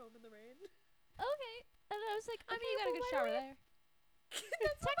walked home in the rain. Okay, and I was like, I mean, okay, you got a well, good why shower do I- there.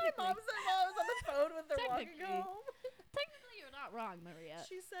 That's what my mom said while I was on the phone with her walking Technically. home. Technically, you're not wrong, Maria.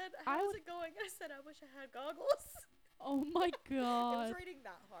 She said, I "How's would- it going?" I said, "I wish I had goggles." Oh my It was god, raining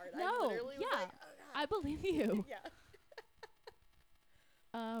that hard. No, I literally was yeah. like, oh, God. I believe you. Yeah.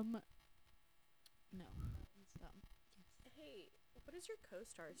 No, that's dumb. Hey, what does your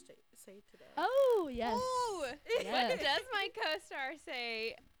co-star say today? Oh yes. Ooh, Yes. what does my co-star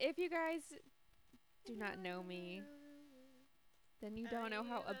say? If you guys do not know me, then you don't know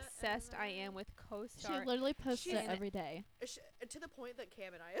how obsessed I am with She co-star. literally posts She's it in every day. To the point that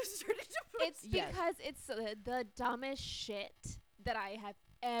Cam and I have started to post. It's Yes. because it's the dumbest shit that I have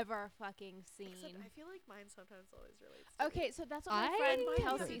ever fucking Except seen. I feel like mine sometimes always relates. To Okay, me. so that's what my I friend agree.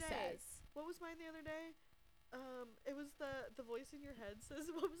 Kelsey The other day. says. What was mine the other day? It was the voice in your head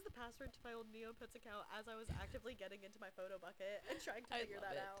says, "What was the password to my old Neopets account?" As I was actively getting into my photo bucket and trying to I figure love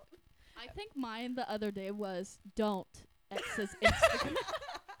that it. out. I think mine the other day was don't X's Instagram.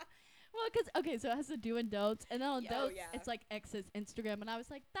 Well, because okay, so it has the do and don'ts, and then on Yeah, oh, don'ts, yeah. it's like X's Instagram, and I was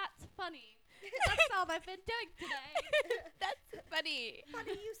like, that's funny. That's all I've been doing today. That's funny. How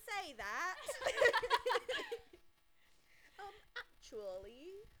do you say that? Actually.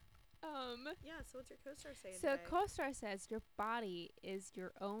 Yeah, so what's your co-star saying So today? CoStar says your body is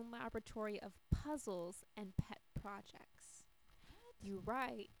your own laboratory of puzzles and pet projects. You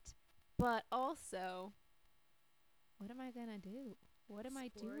write, but also What am I gonna do? What am I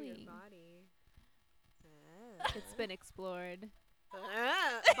Explore doing? Your body. It's been explored.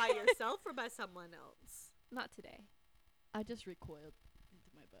 By yourself or by someone else? Not today. I just recoiled into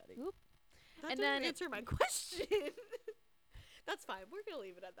my body. Oop. That And didn't then- answer my question. That's fine. We're gonna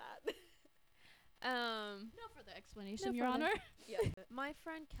leave it at that. No further explanation, No Your further. Honor. Yeah. My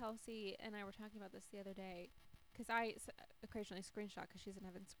friend Kelsey and I were talking about this the other day, 'cause I occasionally screenshot 'cause she's in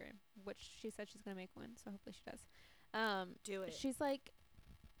Instagram, which she said she's gonna make one, so hopefully she does. Do it. She's like,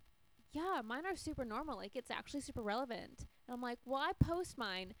 yeah, mine are super normal. Like, it's actually super relevant. And I'm like, well, I post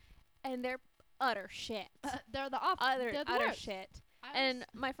mine, and they're utter shit. They're the Utter they're the utter worst. shit. I And was-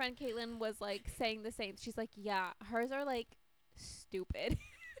 my friend Caitlin was like saying the same. She's like, yeah, hers are like stupid.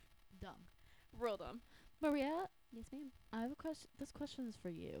 dumb. Real dumb. Maria, Yes, ma'am. I have a question. This question is for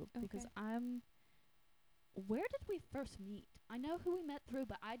you because Okay. Where did we first meet? I know who we met through,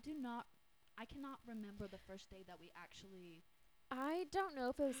 but I cannot remember the first day that we actually. I don't know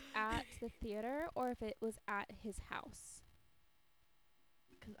if it was at the theater or if it was at his house.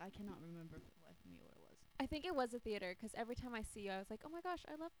 Because I cannot remember for the life of me what it was. I think it was a theater 'cause every time I see you, I was like, oh my gosh,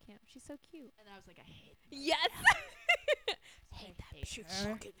 I love Cam. She's so cute. And I was like, I hate. Yes. Hate that She her.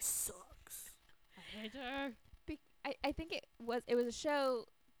 fucking sucks. I hate her. I think it was a show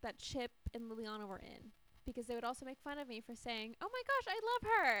that Chip and Liliana were in, because they would also make fun of me for saying, oh my gosh, I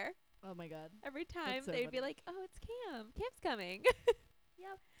love her. Oh my god. Every time so they would be funny. like, oh, it's Cam. Cam's coming.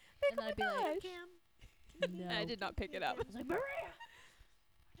 Yep. Like, And oh I'd my be like, gosh. No. I did not pick it up. I was like, Maria.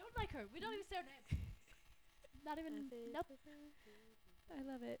 I don't like her. We don't even say her name. Not even. Nope. I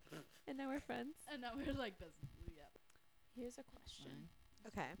love it. And now we're friends. And now we're like business. Yep. Here's a question.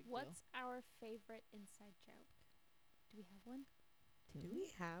 Okay. Big deal. What's our favorite inside joke? Do we have one? Do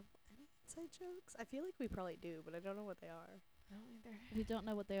we have any inside jokes? I feel like we probably do, but I don't know what they are. I don't either. We don't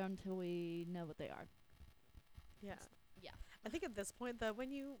know what they are until we know what they are. Yeah. Yeah. I think at this point, though,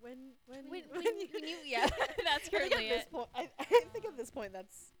 when you Yeah, that's I think at currently this it. point, I think at this point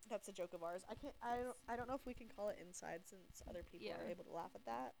that's a joke of ours. I don't know if we can call it inside since other people Yeah. are able to laugh at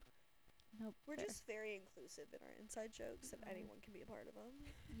that. Nope. We're Fair. just very inclusive in our inside jokes, and anyone can be a part of them.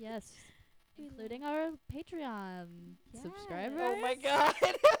 Yes. We Including our Patreon Yes. subscribers. Oh my god!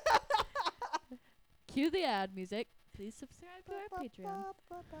 Cue the ad music. Please subscribe to our Patreon.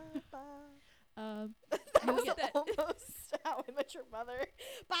 That you'll was get almost How I Met Your Mother.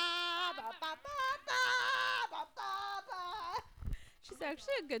 Ba, ba, ba, ba, ba, ba, ba, ba. She's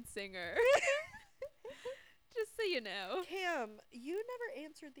actually a good singer. Just so you know. Cam, you never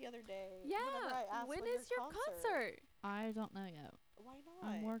answered the other day. Yeah. whenever I asked When is your concert? I don't know yet. Why not?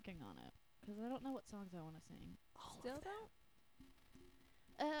 I'm working on it because I don't know what songs I want to sing. All of Still them. don't?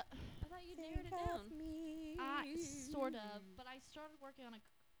 Uh, I thought you Think narrowed it down. of me. sort of, but I started working on a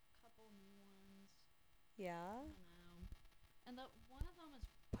couple new ones. I Yeah. don't know, and one of them is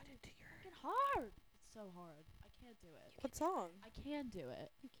Put it to your. fucking hard. It's so hard. I can't do it. What song? I can do it.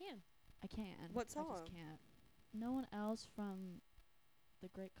 You can. I can. What I song? just can't. No one else from the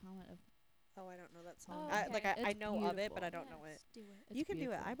Great Comet of. Oh, I don't know that Oh, song. okay. I It's know of it, but I beautiful. don't know it. Yes, do it. It's You can do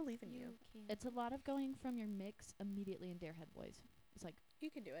it. beautiful. I believe in you. You can. It's a lot of going from your mix immediately into your head voice. It's like You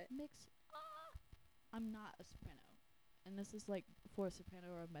can do it. mix. I'm not a soprano, and this is like for a soprano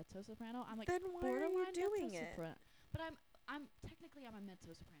or a mezzo soprano. I'm like Then why are you borderline doing mezzo it? soprano. But I'm technically I'm a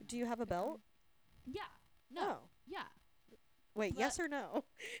mezzo soprano. Do you have a belt? Yeah. No. Oh. Yeah. Wait, But- yes or no?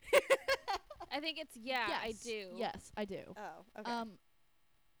 I think it's I Yes. do. Yes, I do. Oh, okay.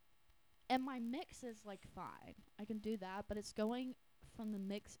 And my mix is like fine. I can do that, but it's going from the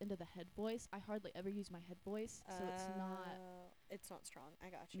mix into the head voice. I hardly ever use my head voice, so it's not. It's not strong. I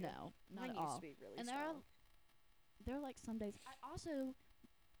got you. No, not Mine at used all. to be really And there are strong. There are like some days.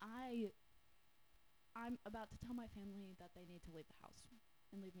 I'm about to tell my family that they need to leave the house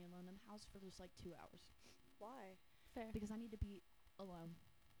and leave me alone in the house for just like 2 hours Why? Fair. because I need to be alone.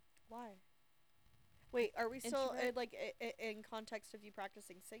 Why? Wait, are we still Introvert? like in context of you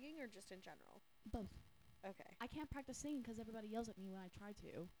practicing singing or just in general? Both. Okay. I can't practice singing because everybody yells at me when I try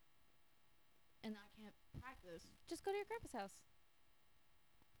to, and I can't practice. Just go to your grandpa's house.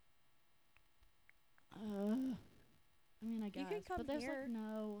 I mean, I guess, You can come but there's here. like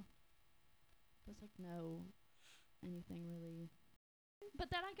no anything really. But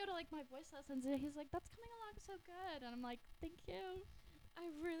then I go to like my voice lessons, and he's like, "That's coming along so good," and I'm like, "Thank you." I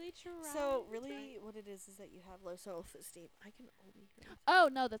really tried. So really, what it is that you have low self-esteem. I can only hear. You. Oh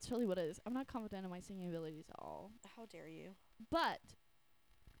no, that's really what it is. I'm not confident in my singing abilities at all. How dare you? But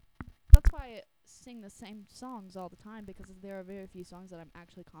that's why I sing the same songs all the time because there are very few songs that I'm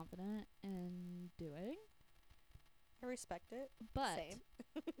actually confident in doing. I respect it. But Same.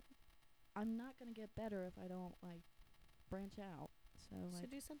 I'm not gonna get better if I don't like branch out. So So like,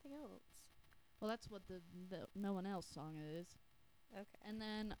 do something else. well, that's what the No One Else song is. Okay. And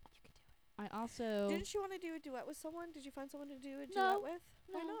then I also Didn't you want to do a duet with someone? Did you find someone to do a No, duet with?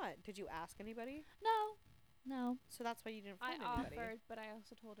 Why no. not? Did you ask anybody? no. So that's why you didn't I find anybody. offered, but I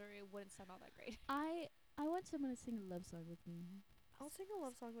also told her it wouldn't sound all that great. I want someone to sing a love song with me. I'll sing a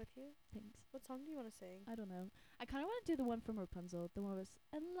love song with you. Thanks. What song do you want to sing? I don't know. I kind of want to do the one from Rapunzel. The one was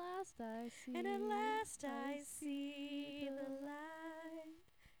 "At last I see." And at last I see the light,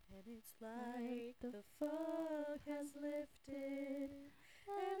 and it's like the fog has lifted.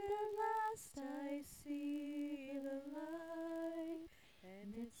 And at last I see the light,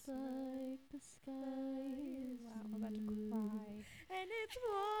 and it's like the sky is Wow, I'm about to blue. cry. and it's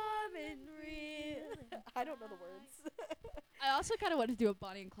warm and real. I don't know the words. I also kind of want to do a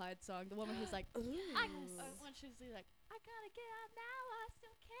Bonnie and Clyde song. The one where he's like, I Ooh. want you to say like, I gotta get out now. I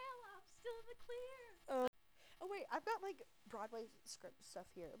still care. I'm still in the clear. Oh wait, I've got like Broadway script stuff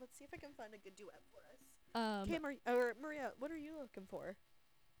here. Let's see if I can find a good duet for us. Okay, Maria, what are you looking for?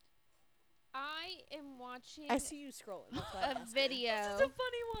 I am watching I see you scrolling. That's why I'm a asking. video. This is a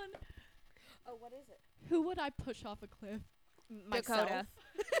funny one. Oh, what is it? Who would I push off a cliff? Dakota.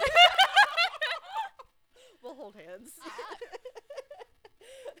 We'll hold hands.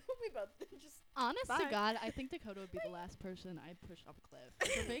 We both just. Honest Bye. to God, I think Dakota would be the last person I'd push off a cliff.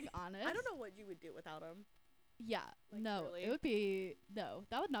 If we're being honest. I don't know what you would do without him. Yeah. Like, no. really? It would be no.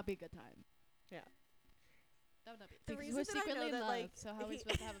 That would not be a good time. Yeah. That would not be. The because reason we're that I know secretly in that, love. like, So how are we he-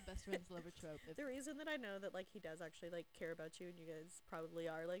 supposed to have a best friends lover trope? If The reason that I know that like he does actually like care about you and you guys probably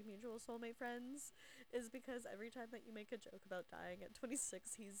are like mutual soulmate friends is because every time that you make a joke about dying at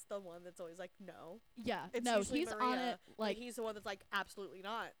 26, he's the one that's always like, no. yeah. It's No, usually he's on Maria, it Like like he's the one that's like, absolutely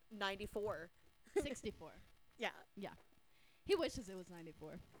not. 94. 64. Yeah, He wishes it was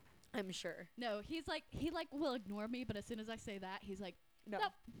 94. I'm sure. No, he will ignore me, but as soon as I say that, he's like, No.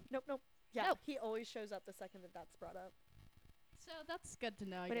 Nope. Nope. Yeah, Nope. he always shows up the second that that's brought up. so that's good to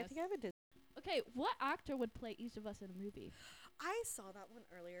know, I But I guess. think I have a Okay, what actor would play each of us in a movie? I saw that one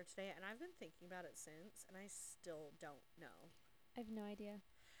earlier today, and I've been thinking about it since, and I still don't know. I have no idea.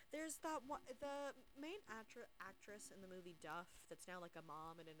 There's that one, the main actress in the movie Duff that's now like a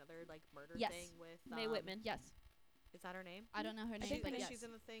mom in another like murder Yes. thing with Mae Whitman. Yes. Is that her name? I don't know her I name, think but that yes. she's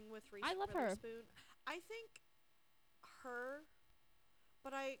in the thing with Reese I love her. Witherspoon. I think her,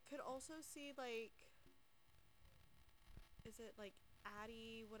 but I could also see like, is it like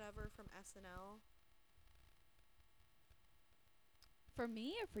Addie whatever from SNL? For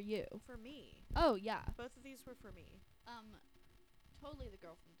me or for you? For me, Oh, yeah. both of these were for me. Totally the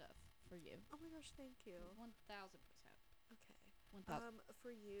girl from Duff for you. Oh my gosh, thank you. 1000%. Okay. 1000.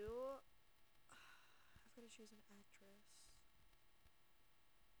 For you, I've got to choose an actress.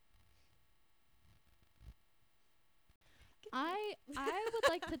 I would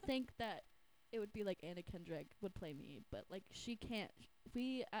like to think that it would be like Anna Kendrick would play me, but like she can't.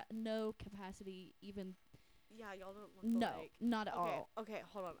 We at no capacity even. Yeah, y'all don't look No, alike. not at Okay, all. okay,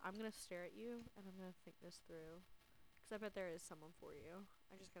 hold on. I'm gonna stare at you and I'm gonna think this through, because I bet there is someone for you.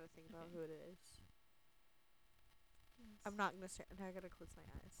 I just gotta think about Okay. who it is. I'm not gonna stare. Now I gotta close my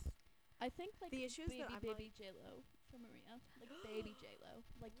eyes. I think like The issue is baby that I'm baby J Lo for Maria, like baby J Lo,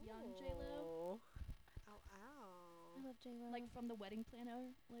 like young J Lo, Ow, ow. I love J-Lo. like from the Wedding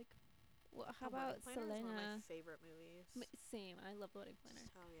Planner, like. How The Wedding about Planner is one of my Selena? favorite movies. Same. I love The Wedding Planner.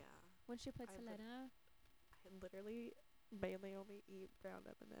 Oh yeah. When she played I li- Selena. I literally mainly only eat brown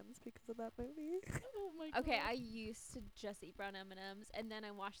M&Ms because of that movie. Oh my god. Okay, I used to just eat brown M&Ms, and then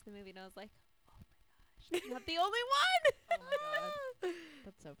I watched the movie and I was like, oh my gosh, I'm not the only one. Oh my god.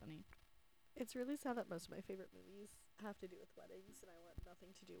 That's so funny. It's really sad that most of my favorite movies have to do with weddings, and I want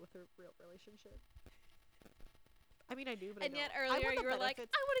nothing to do with a real relationship. I mean, I do, but And I yet don't. I earlier want you the were like, I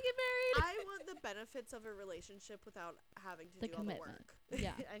benefits- want to get married. I want the benefits of a relationship without having to The do all the commitment. work.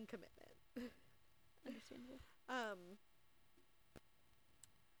 Yeah. And commitment. Understandable.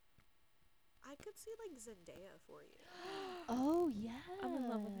 I could see like Zendaya for you. Oh yeah. I'm in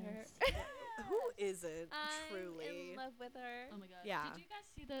love with her. Who isn't I'm truly? in love with her. Oh my god. Yeah. Did you guys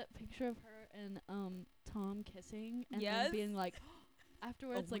see the picture of her and Tom kissing and Yes. then being like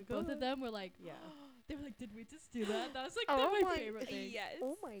afterwards my like both God. of them were like Yeah. they were like, did we just do that? That was like Oh my my- favorite thing. Yes.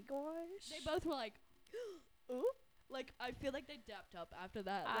 Oh my gosh. They both were like Ooh. like I feel like they dapped up after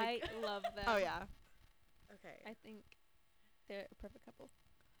that. I Like love them. Oh yeah. Okay. I think they're a perfect couple.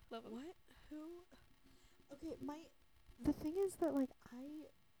 Love them. What? Who? Okay, the thing is that like I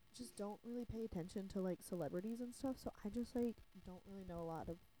just don't really pay attention to like celebrities and stuff, so I just like don't really know a lot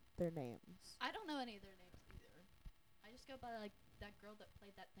of their names. I don't know any of their names either. I just go by like that girl that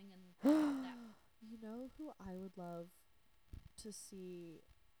played that thing in that. You know who I would love to see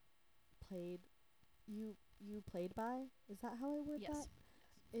played you played by, is that how I word Yes. that?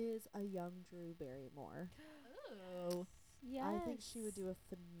 Is a young Drew Barrymore. Oh. Yes. I think she would do a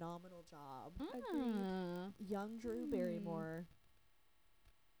phenomenal job. Ah. Young Drew Barrymore.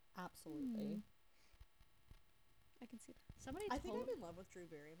 Absolutely. I can see that. Somebody I told think I'm in love with Drew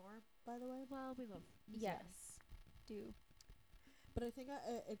Barrymore, by the way. well, we love Yes. Do. But I think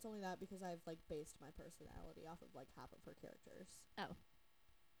it's only that because I've like based my personality off of like half of her characters. Oh.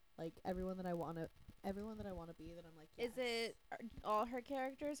 Like everyone that I want to be, that I'm like, yes. Is it all her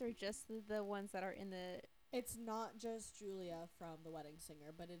characters or just the ones that are in the? It's not just Julia from The Wedding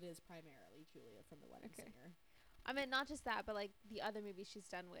Singer, but it is primarily Julia from The Wedding Okay. Singer. I mean, not just that, but like the other movies she's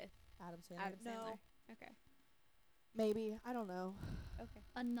done with Adam Sandler. Adam No, Sandler. Okay. maybe, I don't know. Okay.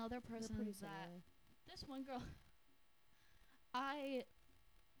 another They're person pretty that similar. this one girl I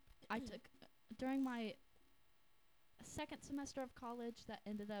took during my second semester of college that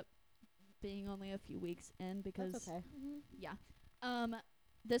ended up being only a few weeks in because That's okay.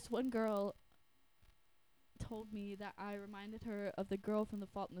 this one girl told me that I reminded her of the girl from The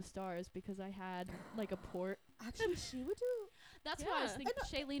Fault in the Stars because I had like a port. Actually, she would do. That's what I was Yeah.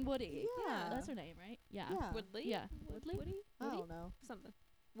 thinking. Shailene Woody. Yeah. That's her name, right? Yeah. Yeah. Woodley. Yeah. Woodley. Woody? I don't know. Something.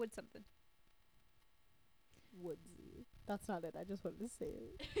 Wood something. Woodsy. That's not it. I just wanted to say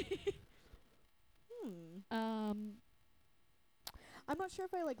it. I'm not sure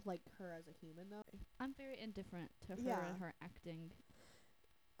if I like her as a human though. I'm very indifferent to her Yeah. and her acting.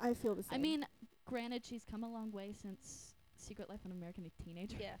 I feel the same. I mean, granted, she's come a long way since Secret Life of an American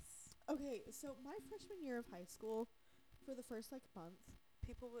Teenager. Yes. okay, so my freshman year of high school, for the first like month,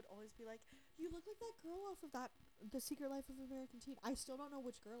 people would always be like, "You look like that girl off of that The Secret Life of American Teen." I still don't know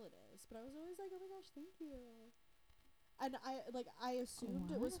which girl it is, but I was always like, "Oh my gosh, thank you." And I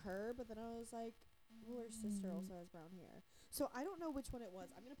assumed it was What? her, but then I was like, "Well, her sister also has brown hair." So I don't know which one it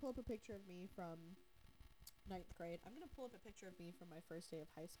was. I'm gonna pull up a picture of me from 9th grade. I'm gonna pull up a picture of me from my first day of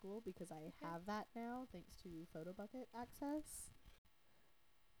high school because I have that now thanks to PhotoBucket access.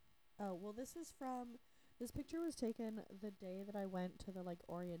 Oh, well, this picture was taken the day that I went to the like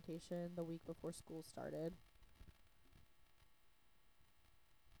orientation the week before school started.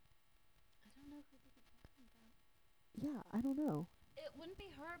 I don't know who they're talking about. Yeah, I don't know. It wouldn't be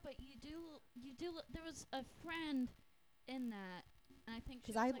her, but you do. There was a friend in that, and I think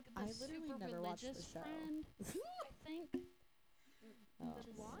she 'Cause was I like the literally super never watched the religious show. friend. I think. Oh.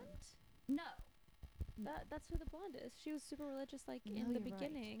 The blonde? No. That's who the blonde is. She was super religious, like No, in the you're right.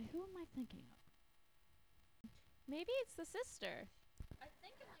 beginning. Who am I thinking of? Maybe it's the sister. I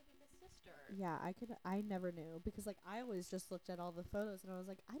think it might be the sister. Yeah, I never knew because like I always just looked at all the photos and I was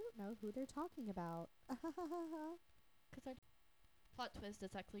like, I don't know who they're talking about. Plot twist: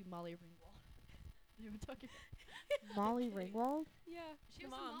 it's actually Molly Ringwald. You were talking. Molly Ringwald? Yeah. She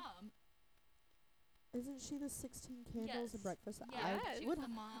was the mom. Isn't she the 16 Candles Yes. and Breakfast? Yeah, Yes. she would was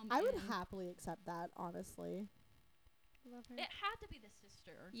the mom. I would in- happily accept that, honestly. Love her. It had to be the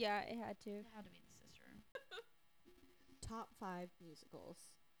sister. Yeah, it had to. It had to be the sister. Top 5 musicals.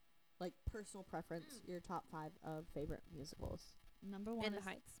 Like personal preference, your top 5 of favorite musicals. Number one In the is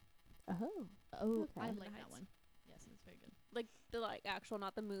Heights. Oh. Oh, Okay. I In the like that Heights. one. Yes, it's very good. Like the actual,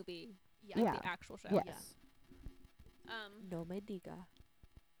 not the movie. Yeah. Like Yeah. the actual show. Yes. No me diga.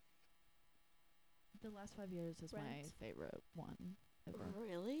 The last 5 years is my Rent. favorite one ever.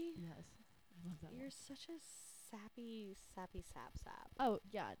 Really? Yes, I love that You're one. such a sappy sap. Oh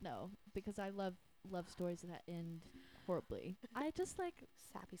yeah, no, because I love stories that end horribly. I just like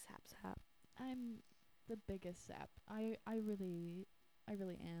Sappy sap. I'm the biggest sap. I really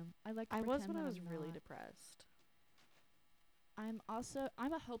am. I like. To I was pretend when I that was I'm really not. depressed. I'm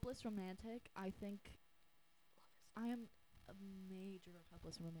a hopeless romantic. I think I am a major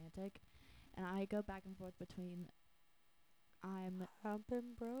hopeless romantic, and I go back and forth between I've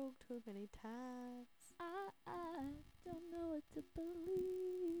been broke too many times. I don't know what to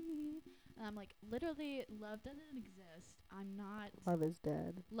believe. And I'm like, literally, love doesn't exist. I'm not. Love is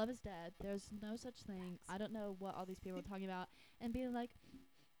dead. Love is dead. There's no such thing. I don't know what all these people are talking about. And being like,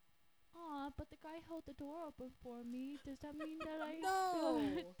 aw, but the guy held the door open for me. Does that mean that I No.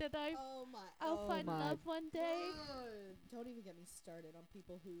 that Oh my. I'll find love one day? Don't even get me started on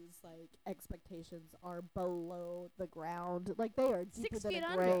people whose like expectations are below the ground. Like they are deeper 6 than feet a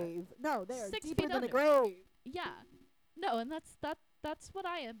under. grave. No, they are 6 deeper feet than a under. grave. Yeah. No, and that's what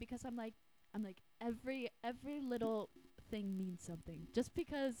I am because I'm like every little thing means something. Just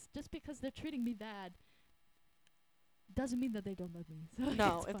because they're treating me bad doesn't mean that they don't love me. So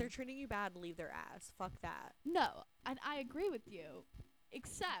No, it's if they're fine. treating you bad, leave their ass. Fuck that. No, and I agree with you.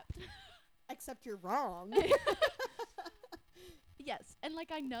 Except Except you're wrong. Yes, and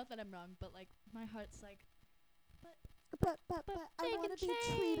like I know that I'm wrong, but like my heart's like, But I they want to can be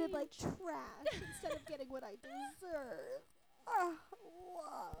treated like change. trash instead of getting what I deserve.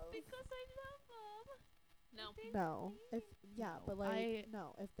 Love. because I love them. No. No. If No, but like I-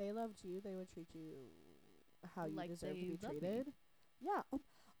 no, if they loved you, they would treat you how you Like deserve to they be love me. treated. Yeah.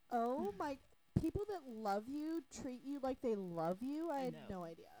 Oh my, people that love you treat you like they love you. I I had know. no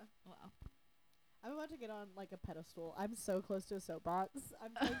idea. Wow. I'm about to get on like a pedestal. I'm so close to a soapbox.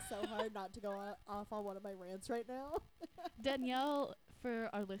 I'm trying so hard not to go off on one of my rants right now. Danielle, for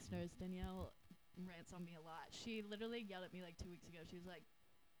our listeners, Danielle rants on me a lot. She literally yelled at me like 2 weeks ago. She was like,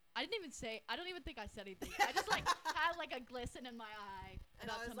 I don't even think I said anything. I just like had like a glisten in my eye And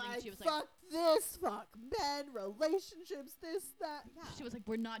about I was something. like, She was fuck this, fuck men, relationships, this, that. Yeah. she was like,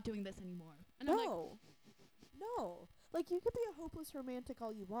 we're not doing this anymore. And I'm like, No. Like, you could be a hopeless romantic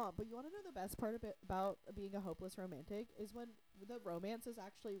all you want, but you want to know the best part about being a hopeless romantic is when the romance is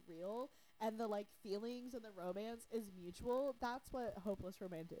actually real and the, like, feelings and the romance is mutual. That's what hopeless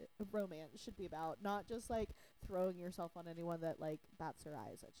romance should be about, not just, like, throwing yourself on anyone that, like, bats their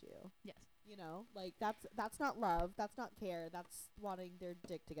eyes at you. yes. You know? Like, that's not love. That's not care. That's wanting their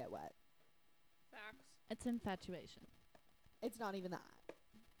dick to get wet. Facts. It's infatuation. It's not even that.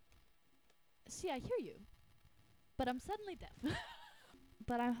 See, I hear you, but I'm suddenly deaf.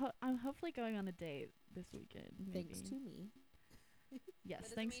 But I'm hopefully going on a date this weekend. Maybe. Thanks to me. Yes, That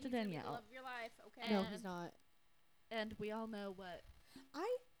doesn't thanks mean to he's gonna be the Danielle. love of your life, okay? No, And- he's not. And we all know what.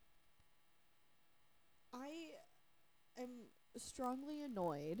 I am strongly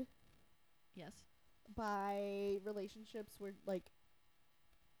annoyed Yes. by relationships where, like,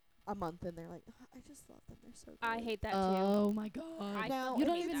 a month and they're like, I just love them. They're so good. I hate that too. Oh my god. I Now, You if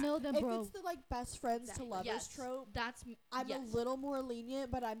don't it's- even know them, If bro. it's the, like, best friends Exactly. to lovers Yes. trope, That's I'm yes. a little more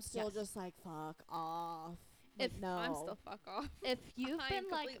lenient, but I'm still Yes. just like, fuck off. Like, If no. I'm still fuck off. If you've I'm been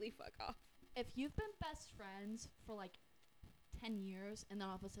like completely fuck off. if you've been best friends for like 10 years and then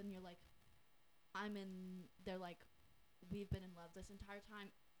all of a sudden you're like they're like we've been in love this entire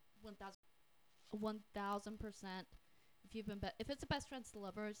time 1000% if you've been if it's a best friends to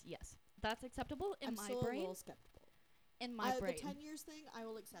lovers, yes, that's acceptable in I'm my still a brain. little skeptical. In my brain. The 10 years thing, I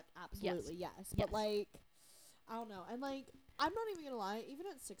will accept. Absolutely, yes. But, Yes. like, I don't know. And, like, I'm not even going to lie. Even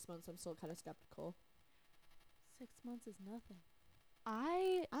at 6 months, I'm still kind of skeptical. 6 months is nothing.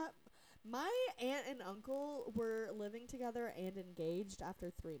 My aunt and uncle were living together and engaged after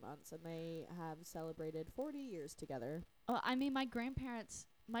 3 months, and they have celebrated 40 years together. I mean my grandparents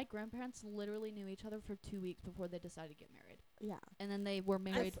literally knew each other for 2 weeks before they decided to get married. Yeah. And then they were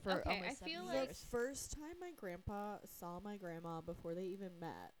married for okay, I almost 7 feel The like- years. first time my grandpa saw my grandma before they even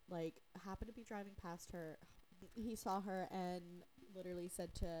met, like, happened to be driving past her. He saw her and literally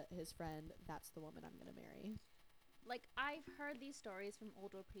said to his friend, "That's the woman I'm going to marry." Like, I've heard these stories from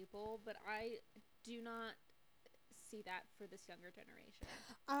older people, but I do not see that for this younger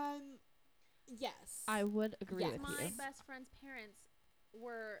generation. Yes. I would agree Yes. with My you. best friend's parents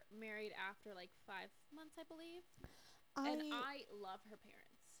were married after like 5 months, I believe. I And I love her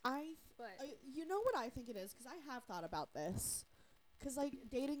parents. But you know what I think it is? Because I have thought about this. Because, like,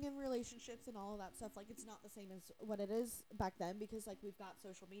 dating and relationships and all of that stuff, like, it's not the same as what it is back then. Because, like, we've got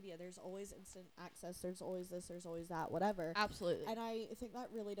social media. There's always instant access. There's always this. There's always that. Whatever. Absolutely. And I think that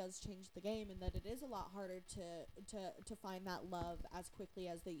really does change the game, and that it is a lot harder to find that love as quickly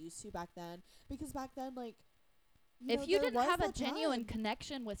as they used to back then. Because back then, like, if you there didn't was have a that genuine time.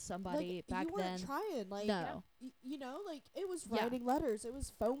 connection with somebody Like, back you weren't then, trying, like, no. you know, like, it was Yeah. writing letters, it was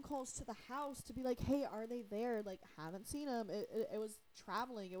phone calls to the house to be like, hey, are they there? Like, haven't seen them. It was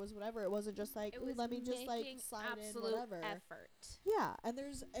traveling, it was whatever. It wasn't just like, it ooh, was let me just, like, making slide in absolute whatever. effort. Yeah, and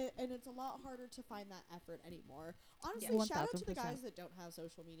and it's a lot harder to find that effort anymore. Honestly, Yeah. shout out to the 1000%. guys that don't have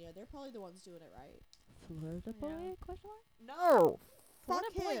social media. They're probably the ones doing it right. Florida boy, boy? Question mark? No, Florida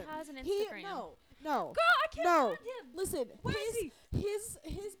fuck boy him. has an He Instagram. no. I can't No. find him. Listen, Where is he?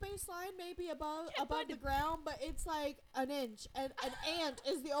 his baseline may be above Can't find the him. ground, but it's like an inch. And an ant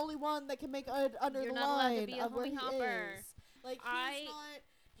is the only one that can make it under You're the not allowed to line be a of where homie he hopper. is. Like,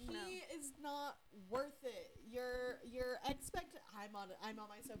 No. he is not worth it. Your I'm on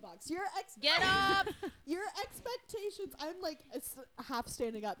my soapbox. Your Get up! Your expectations. I'm like half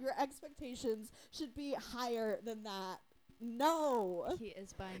standing up. Your expectations should be higher than that. No. He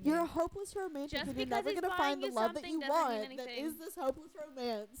is buying You're a me. hopeless romantic Just and you're because never he's going to buying find the you love that something you doesn't mean want. That anything. is this hopeless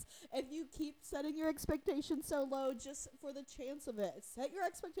romance. If you keep setting your expectations so low just for the chance of it, set your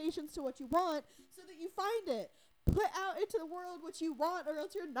expectations to what you want so that you find it. Put out into the world what you want, or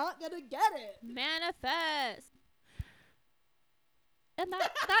else you're not going to get it. Manifest. And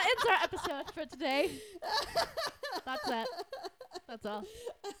that ends our episode for today. That's it. That's all.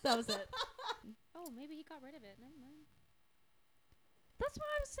 That was it. Oh, maybe he got rid of it. Never mind. That's what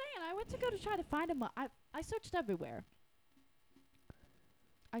I was saying. I went to go to try to find him. I searched everywhere.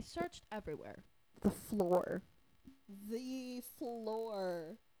 I searched everywhere. The floor. The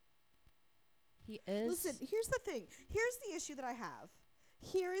floor. He is. Listen, here's the thing. Here's the issue that I have.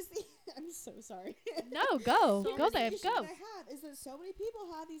 Here is the. I'm so sorry. No, go. Here's Go, the babe. issue Go. that I have is that so many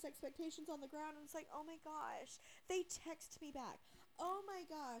people have these expectations on the ground, and it's like, oh my gosh, they text me back. Oh my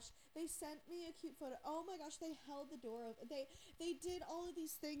gosh, they sent me a cute photo. Oh my gosh, they held the door open. They did all of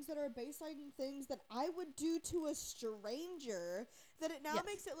these things that are baseline things that I would do to a stranger. That it now Yes.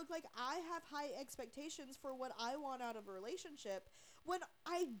 makes it look like I have high expectations for what I want out of a relationship. When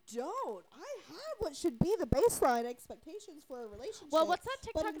I don't, I have what should be the baseline expectations for a relationship. Well, what's that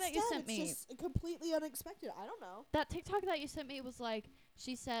But TikTok that you instead, sent me? it's just completely unexpected. I don't know. That TikTok that you sent me was like,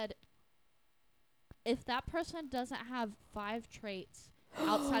 she said, if that person doesn't have 5 traits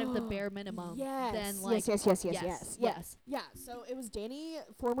outside of the bare minimum, then like, yes. Yeah, so it was Danny,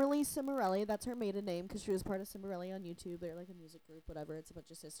 formerly Cimarelli. That's her maiden name because she was part of Cimarelli on YouTube. They're like a music group, whatever. It's a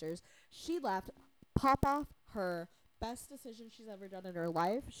bunch of sisters. She left. Pop off her. Best decision she's ever done in her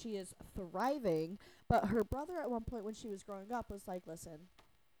life. She is thriving. But her brother at one point when she was growing up was like, listen,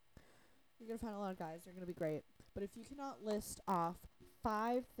 you're going to find a lot of guys. They're going to be great. But if you cannot list off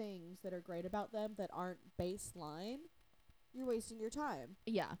 5 things that are great about them that aren't baseline, you're wasting your time.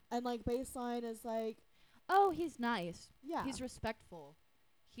 yeah. And like baseline is like, Oh, he's nice. yeah. He's respectful.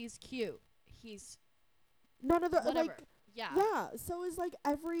 He's cute. He's None of the, whatever. like, yeah. yeah, so is like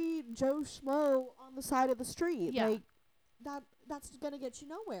every Joe Schmo on the side of the street. Yeah. Like that's gonna get you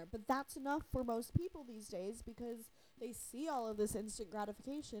nowhere. But that's enough for most people these days because they see all of this instant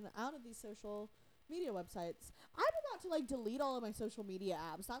gratification out of these social media websites. I'm about to like delete all of my social media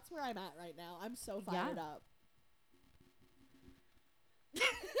apps. That's where I'm at right now. I'm so fired Yeah. up.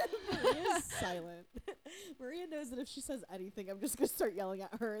 Maria's silent. Maria knows that if she says anything, I'm just gonna start yelling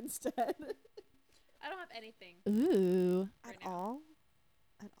at her instead. I don't have anything. Ooh. Right At now. all?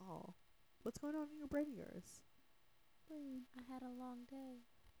 At all. What's going on in your brain of yours? Brain, I had a long day.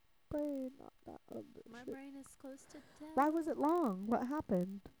 brain, not that other My shit. brain is close to death. Why was it long? What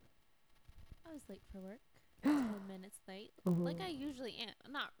happened? I was late for work. 10 minutes late. Like I Ooh. usually am.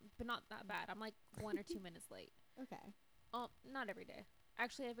 But not that bad. I'm like 1 or 2 minutes late. Okay. Not every day.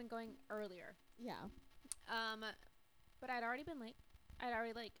 Actually, I've been going earlier. Yeah. But I'd already been late.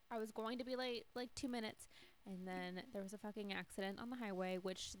 I was going to be late like 2 minutes, and then there was a fucking accident on the highway,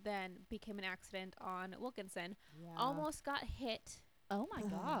 which then became an accident on Wilkinson. Yeah. Almost got hit Oh my Oh,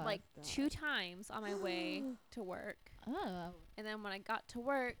 god. like God. 2 times on my way to work. Oh. And then when I got to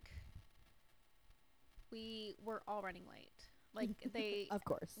work, we were all running late. Like Of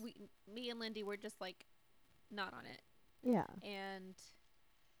course. me and Lindy were just like not on it. Yeah. And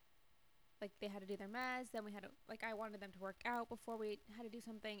like they had to do their meds, then we had to, like, I wanted them to work out before we had to do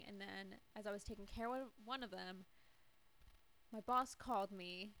something, and then as I was taking care of one of them, my boss called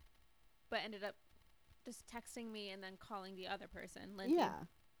me, but ended up just texting me and then calling the other person, Lindy. Yeah.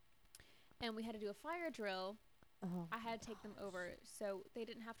 And we had to do a fire drill. Oh. I had to take them over, so they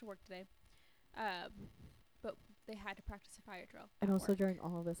didn't have to work today. But they had to practice a fire drill. And at also work. during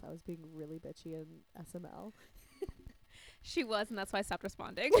all of this, I was being really bitchy in SML. She was, and that's why I stopped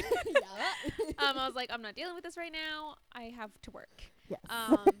responding. Yeah. I was like, I'm not dealing with this right now. I have to work. Yes.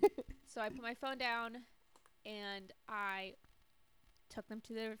 So I put my phone down, and I took them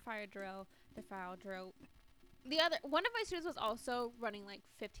to their fire drill. The fire drill. One of my students was also running like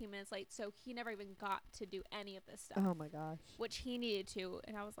 15 minutes late, so he never even got to do any of this stuff, Oh my gosh. which he needed to.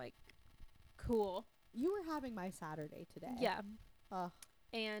 And I was like, cool. You were having my Saturday today. Yeah. Ugh.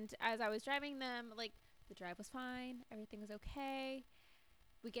 And as I was driving them, like, the drive was fine. Everything was okay.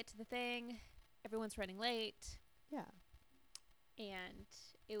 We get to the thing. Everyone's running late. Yeah. And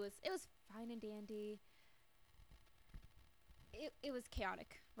it was fine and dandy. It was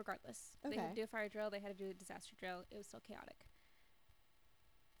chaotic regardless. They had Okay. to do a fire drill. They had to do a disaster drill. It was still chaotic.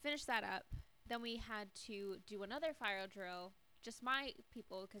 Finish that up. Then we had to do another fire drill. Just my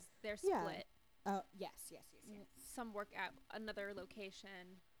people, because they're Yeah. split. Oh, yes. Some work at another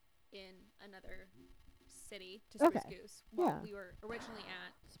location in another city to Spruce Okay. Goose. While Yeah. we were originally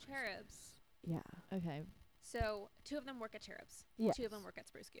at Cherubs. Yeah. Okay. So 2 of them work at Cherubs. Yes. 2 of them work at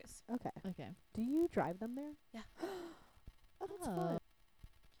Spruce Goose. Okay. Okay. Do you drive them there? Yeah. Oh, that's Oh. fun.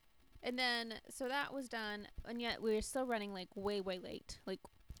 And then, so that was done, and yet we were still running like way, way late, like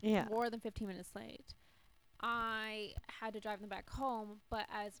Yeah. more than 15 minutes late. I had to drive them back home, but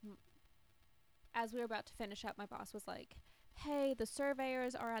as we were about to finish up, my boss was like, hey, the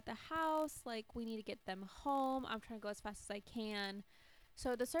surveyors are at the house. Like, we need to get them home. I'm trying to go as fast as I can.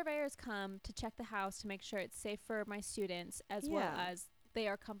 So the surveyors come to check the house to make sure it's safe for my students as well Yeah. as they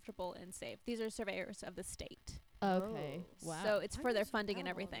are comfortable and safe. These are surveyors of the state. Okay. Oh. Wow. So it's Why for their is funding and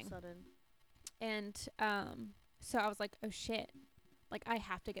that all of a everything. sudden? And so I was like, oh shit. Like, I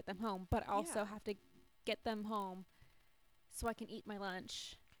have to get them home, but also Yeah. have to get them home so I can eat my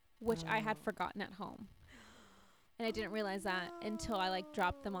lunch, which I had Oh. forgotten at home. And I didn't realize that until I like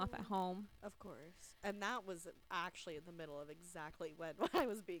dropped them off at home. Of course. And that was actually in the middle of exactly when I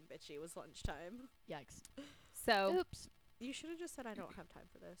was being bitchy. It was lunchtime. Yikes. So Oops. You should have just said I don't have time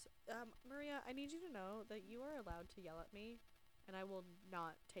for this. Maria, I need you to know that you are allowed to yell at me, and I will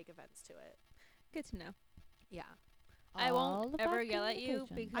not take offense to it. good to know. Yeah. I All won't about ever yell at you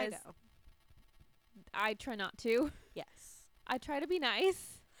communication. I because know. I try not to. Yes. I try to be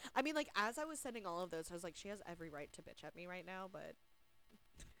nice. I mean, like, as I was sending all of those, I was like, she has every right to bitch at me right now, but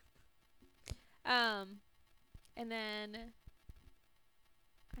And then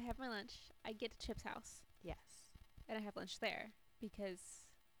I have my lunch. I get to Chip's house yes. and I have lunch there because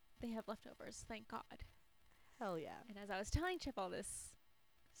they have leftovers, thank God. Hell yeah. And as I was telling Chip all this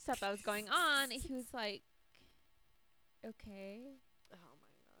stuff that was going on, he was like, okay. Oh my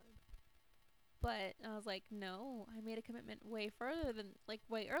god. But I was like, no, I made a commitment way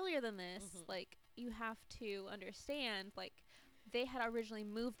earlier than this. Mhm. Like, you have to understand, like, they had originally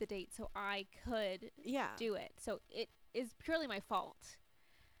moved the date so I could Yeah. do it. So it is purely my fault.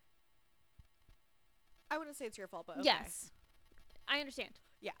 I wouldn't say it's your fault, but okay. Yes. I understand.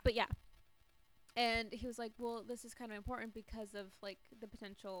 Yeah. But yeah. And he was like, well, this is kind of important because of, like, the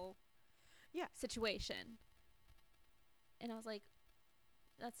potential Yeah. situation. And I was like,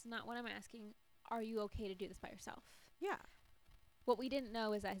 that's not what I'm asking. Are you okay to do this by yourself? Yeah. What we didn't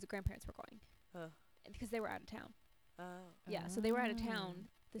know is that his grandparents were going. Ugh. Because they were out of town. Oh. Yeah, so they were out of Ah. town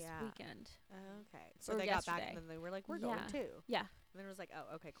this Yeah. weekend. Okay. So Or they got back yesterday. and then they were like, we're Yeah. going too. Yeah. And then it was like,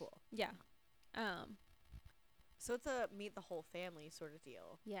 oh, okay, cool. Yeah. So it's a meet the whole family sort of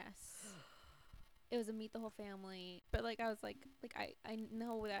deal. Yes. It was a meet the whole family. But, like, I was like I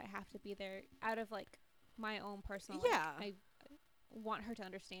know that I have to be there out of, like, my own personal, Yeah. like, I want her to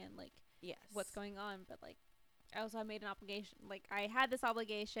understand, like, Yes. what's going on. But, like, I also made an obligation. Like, I had this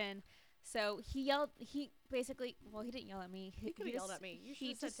obligation. So he basically, well, he didn't yell at me. You could have yelled just- at me. You he should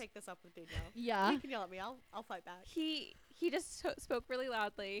have said, just- take this up with Danielle. Yeah. You can yell at me. I'll fight back. He just spoke really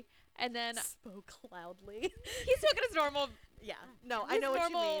loudly. And then Spoke loudly. he spoke in his normal Yeah. No, I His know what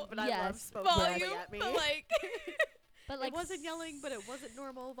you mean, normal- but I love Yes. spoke loudly volume. at me. But, like, But like it wasn't yelling, but it wasn't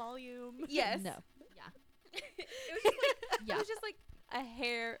normal volume. yes. No. Yeah. It was just like, Yeah. it was just like a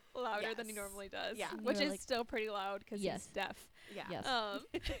hair louder than he Yes. normally does. Yeah. Which You're is like- still pretty loud because Yes. he's deaf. Yeah. Yes.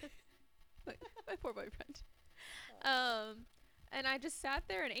 My poor boyfriend. And I just sat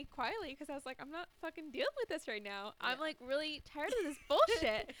there and ate quietly because I was like, I'm not fucking dealing with this right now. I'm Yeah. like really tired of this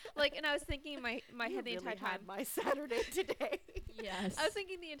bullshit. Like, and I was thinking in my You head the really entire time. had my Saturday today. Yes. I was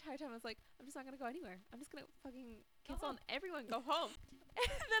thinking the entire time, I was like, I'm just not gonna go anywhere. I'm just gonna fucking cancel on everyone, go home. And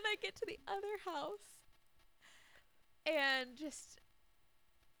then I get to the other house, and just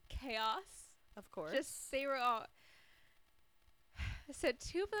chaos. Of course. Just they were all. So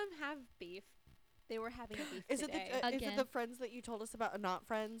two of them have beef. They were having a beef is today. it is it Again. the friends that you told us about? Not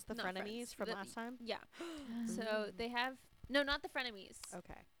friends, the Not frenemies friends. from The- last time? Yeah. So they have not the frenemies.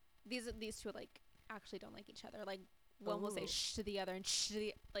 Okay. These two like actually don't like each other. Like one will say Ooh. shh to the other and shh to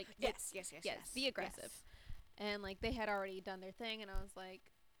the like. Yes. be aggressive. And like they had already done their thing, and I was like,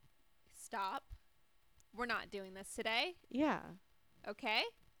 stop. We're not doing this today. Yeah. Okay.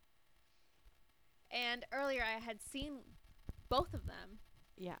 And earlier I had seen both of them,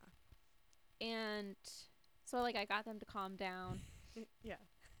 Yeah. and so like I got them to calm down. Yeah.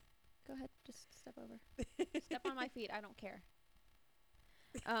 Go ahead, just step over. Step on my feet. I don't care.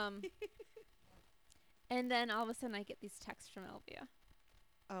 And then all of a sudden I get these texts from Elvia,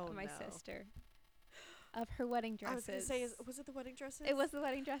 Oh my no. sister, of her wedding I was dresses. gonna say, was it the wedding dresses? It was the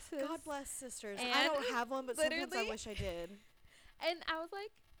wedding dresses. God bless sisters. I And don't have one, but sometimes I literally- wish I did. And I was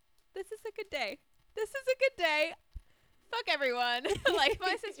like, this is a good day. This is a good day. Fuck everyone. Like,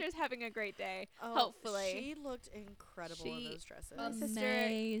 my sister's having a great day. Oh, Hopefully. she looked incredible in She- those dresses. My sister-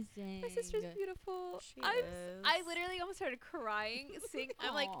 Amazing. My sister's beautiful. She I is. literally almost started crying.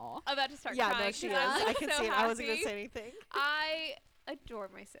 I'm like Aw. about to start Yeah, crying. no, she is. 'cause I'm, like, I can so see it. I wasn't gonna happy. say anything. I adore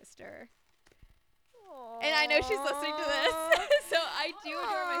my sister. And I know she's listening to this. So I do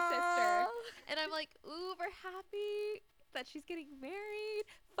adore my sister. And I'm like uber happy that she's getting married.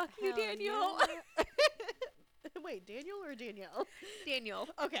 Fuck you, Hell Daniel. yeah. Wait, Daniel or Danielle? Daniel.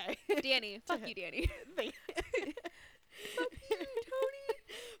 Okay. Danny. Fuck you, Danny. Fuck you, Tony.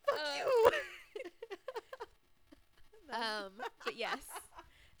 Fuck Uh, you. But yes.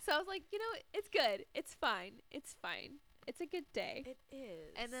 So I was like, it's good. It's fine. It's fine. It's a good day. It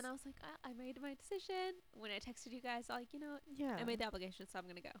is. And then I was like, I made my decision. When I texted you guys, I was like, yeah. I made the application, so I'm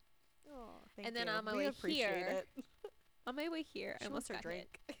gonna go. Oh, thank And then you. on my we way appreciate here, it. On my way here, She I wants almost her got hit.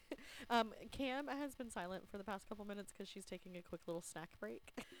 drink. Cam has been silent for the past couple minutes because she's taking a quick little snack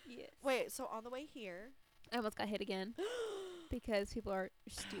break. Yes. Wait, so on the way here, I almost got hit again because people are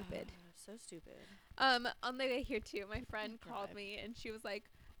stupid. So stupid. On the way here too, my friend Drive. called me and she was like,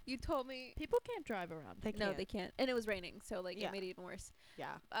 "You told me." People can't drive around. They No, can't. they can't. And it was raining, so like Yeah. it made it even worse.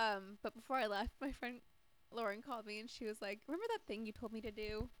 Yeah. But before I left, my friend Lauren called me and she was like, "Remember that thing you told me to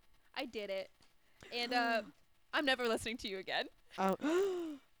do? I did it, and I'm never listening to you again." Oh.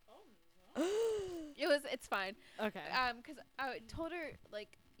 It's fine. Okay. 'Cause I told her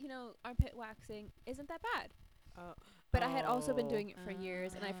like, armpit waxing isn't that bad. Oh. But I had also been Oh. doing it for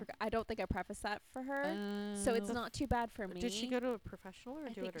years, and I Uh. forgot. I don't think I prefaced that for her, so it's Oh. not too bad for me. Did she go to a professional or I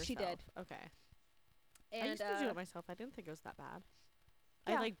do think it herself? she did. Okay. And I used to do it myself. I didn't think it was that bad.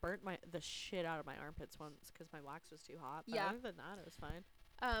 I Yeah. like burnt the shit out of my armpits once because my wax was too hot. But Yeah. other than that, it was fine.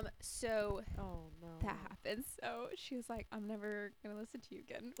 so Oh no. that happened. So she was like, "I'm never gonna listen to you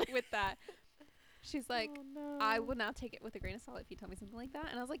again with that." She's like, oh, no. "I would not take it with a grain of salt if you tell me something like that."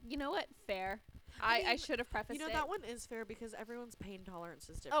 And I was like, "You know what? Fair. I mean, should have prefaced You know it." that one is fair because everyone's pain tolerance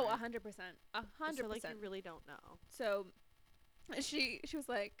is different. Oh, 100%, So like you 100%. really don't know. So she was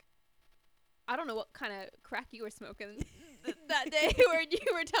like, "I don't know what kind of crack you were smoking that day where you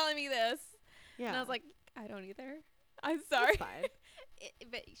were telling me this." Yeah. And I was like, "I don't either. I'm sorry." It's fine.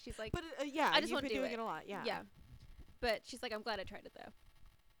 But she's like, But yeah, I just you've won't been do doing it. it a lot. Yeah. yeah. But she's like, "I'm glad I tried it though.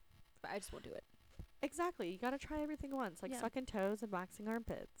 But I just won't do it." Exactly. You gotta try everything once, like Yeah. sucking toes and waxing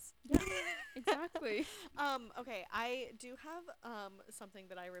armpits. Yeah, exactly. Okay, I do have something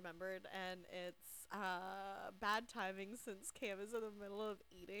that I remembered, and it's bad timing since Cam is in the middle of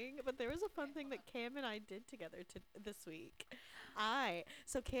eating. But there was a fun thing that Cam and I did together this week.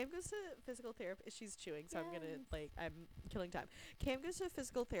 So Cam goes to physical therapy. She's chewing, so I'm killing time. Cam goes to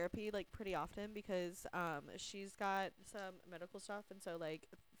physical therapy like pretty often because she's got some medical stuff, and so like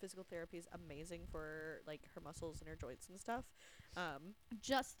physical therapy is amazing for like her muscles and her joints and stuff.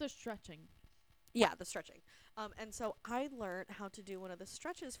 Just the stretching. Yeah, the stretching. And so I learned how to do one of the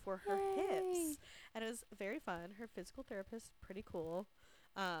stretches for her hips, and it was very fun. Her physical therapist, pretty cool.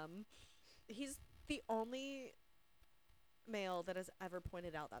 He's the only male that has ever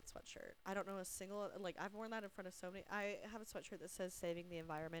pointed out that sweatshirt. I don't know a single, like, I've worn that in front of so many. I have a sweatshirt that says "Saving the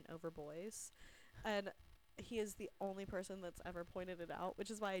Environment Over Boys," and he is the only person that's ever pointed it out, which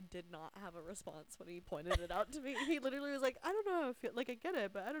is why I did not have a response when he pointed it out to me. He literally was like, "I don't know how I feel. Like, I get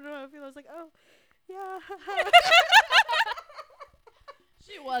it, but I don't know how I feel." I was like, "Oh, yeah."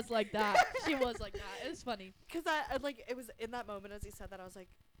 She was like that. She was like that. It was funny. Because I like, it was in that moment as he said that, I was like,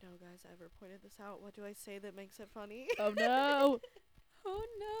 "No guy's ever pointed this out. What do I say that makes it funny?" Oh no. Oh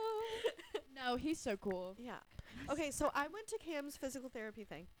no. No, he's so cool. Yeah. Okay, so I went to Cam's physical therapy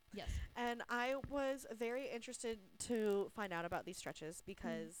thing, Yes. and I was very interested to find out about these stretches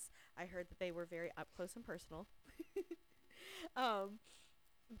because I heard that they were very up close and personal.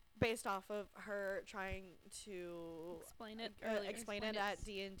 Based off of her trying to Explain it earlier. explain it at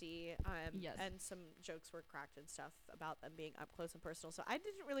D&D, Yes. and some jokes were cracked and stuff about them being up close and personal. So I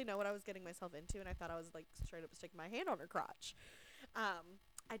didn't really know what I was getting myself into, and I thought I was like straight up sticking my hand on her crotch.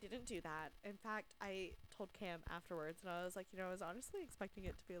 I didn't do that. In fact, I told Cam afterwards, and I was like, I was honestly expecting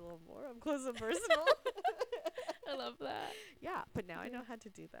it to be a little more up close and personal. I love that. Yeah, but now I know how to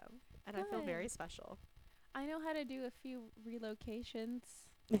do them, and I feel very special. I know how to do a few relocations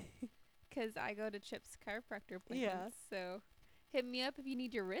because I go to Chip's chiropractor appointments. Yeah. So hit me up if you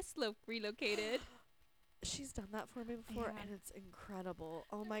need your wrist relocated. She's done that for me before, have. and it's incredible.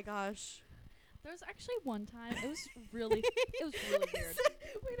 Oh my gosh. There was actually one time. It was really weird.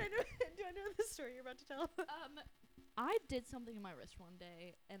 Wait, do I know the story you're about to tell? I did something in my wrist one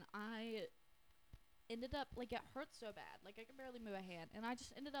day, and I ended up like, it hurt so bad, like I could barely move a hand, and I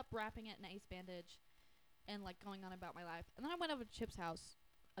just ended up wrapping it in an ace bandage and like going on about my life. And then I went over to Chip's house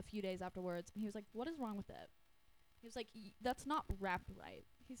a few days afterwards, and he was like, "What is wrong with it?" He was like, "That's not wrapped right."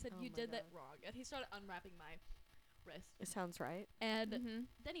 He said, Oh "You my did that God. wrong," and he started unwrapping my wrist, It sounds right. and Mm-hmm.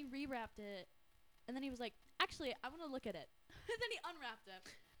 then he rewrapped it, and then he was like, "Actually, I want to look at it." And then he unwrapped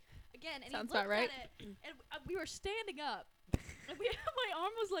it again, and Sounds he looked about right. at it, and we were standing up, and my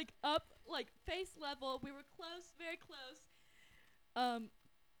arm was like up, like face level. We were close, very close.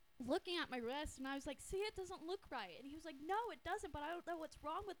 looking at my wrist, and I was like, see, it doesn't look right. And he was like, no, it doesn't, but I don't know what's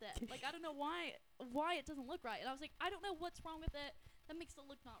wrong with it. Like, I don't know why it doesn't look right. And I was like, I don't know what's wrong with it. That makes it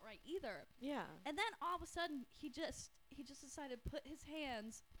look not right either. Yeah. And then all of a sudden, he just decided to put his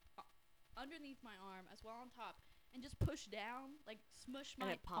hands underneath my arm as well on top and just push down, like smush And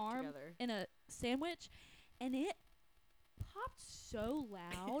my it popped arm together. in a sandwich, and it popped so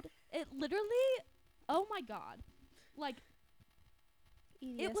loud. It literally, oh my god, like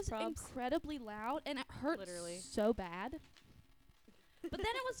it was incredibly loud, and it hurt Literally. so bad. But then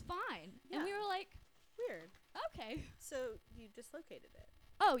it was fine, and we Yeah. were like, Weird. okay. So you dislocated it.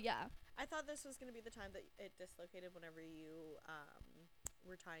 Oh yeah. I thought this was going to be the time that it dislocated whenever you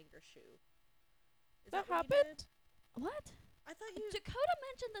were tying your shoe. Is That what you did? happened? What? I thought you Dakota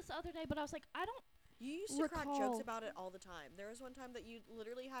mentioned this the other day, but I was like, I don't. you used to crack jokes recall. about it all the time. There was one time that you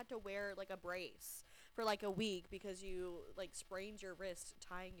literally had to wear like a brace for like a week because you like sprained your wrist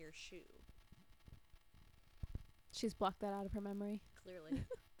tying your shoe. She's blocked that out of her memory. Clearly.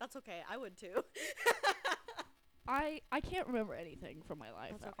 That's okay. I would too. I can't remember anything from my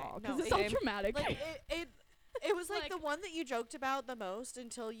life That's at okay. all No, because it's it- all traumatic. Like it was like Like- the one that you joked about the most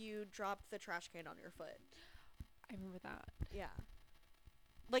until you dropped the trash can on your foot. I remember that. Yeah.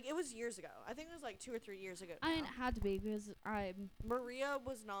 Like it was years ago. I think it was like 2 or 3 years ago. I mean, now. it had to be because I'm. Maria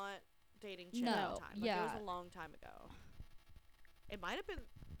was not dating Chip No, at the time. Like, it yeah. was a long time ago. It might have been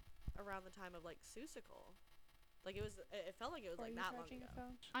around the time of like Susicle. Like it was. It felt like it was like that long ago.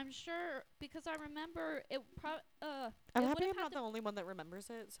 I'm sure because I remember it. I'm it happy would've I'm had not to- the only one that remembers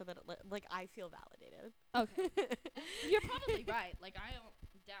it, so that it, like I feel validated. Okay, you're probably right. Like I don't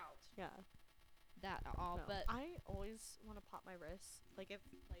doubt Yeah. that at all. No, But I always want to pop my wrist. Like if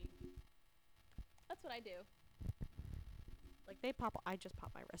like That's what I do. they pop. I just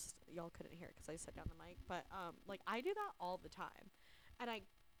pop my wrist. Y'all couldn't hear it because I set down the mic. But like I do that all the time, and I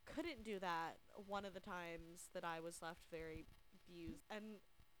couldn't do that one of the times that I was left very abused. And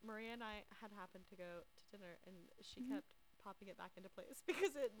Maria and I had happened to go to dinner, and she Mhm. kept popping it back into place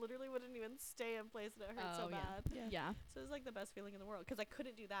because it literally wouldn't even stay in place, and it hurt so Oh, yeah. bad. yeah. So it was like the best feeling in the world because I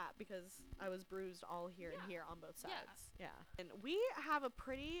couldn't do that because I was bruised all here and Yeah. here on both Yeah. sides. Yeah. And we have a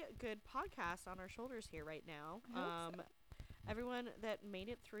pretty good podcast on our shoulders here right now. I hope Everyone that made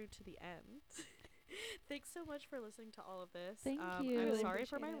it through to the end. Thanks so much for listening to all of this. Thank I'm you. Really sorry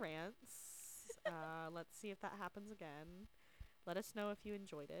for my appreciate it. rants. Let's see if that happens again. Let us know if you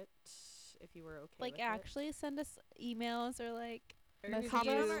enjoyed it. If you were okay Like, with it. actually send us emails or like. Message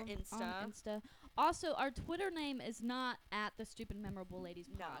Comment on you. our Insta. On Insta. Also, our Twitter name is not at the Stupid Memorable Ladies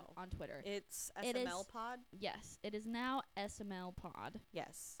Pod No. on Twitter. It's It is- SML Pod. Yes, it is now SML Pod.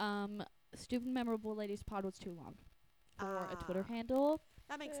 Yes. Stupid Memorable Ladies Pod was too long for a Twitter Ah, handle,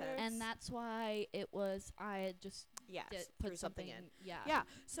 That makes Fair. sense. and that's why it was. I had just yes, put threw something in. Yeah. Yeah.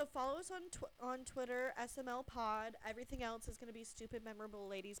 So follow us on Twitter, SML Pod. Everything else is gonna be Stupid Memorable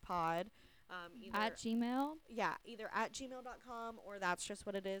Ladies Pod. Either At Gmail. either at gmail.com or that's just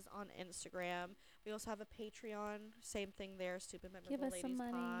what it is on Instagram. We also have a Patreon, same thing there, Stupid Memorable us some Ladies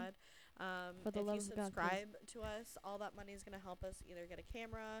money. Pod. For the if love you of God, please. subscribe to us, all that money is gonna help us either get a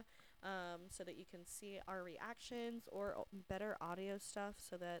camera, so that you can see our reactions, or better audio stuff,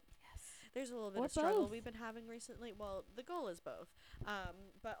 so that Yes. there's a little bit Or of struggle both. we've been having recently. Well, the goal is both.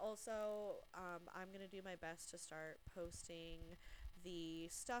 But also, I'm going to do my best to start posting the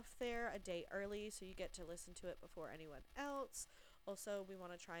stuff there a day early so you get to listen to it before anyone else. Also, we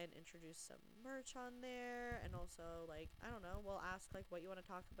want to try and introduce some merch on there. And also, like, I don't know, we'll ask, like, what you want to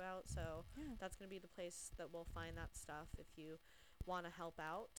talk about. So Yeah. that's going to be the place that we'll find that stuff if you want to help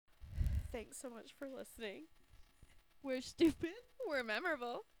out. Thanks so much for listening. We're stupid. We're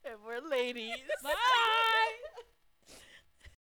memorable. And we're ladies. Bye.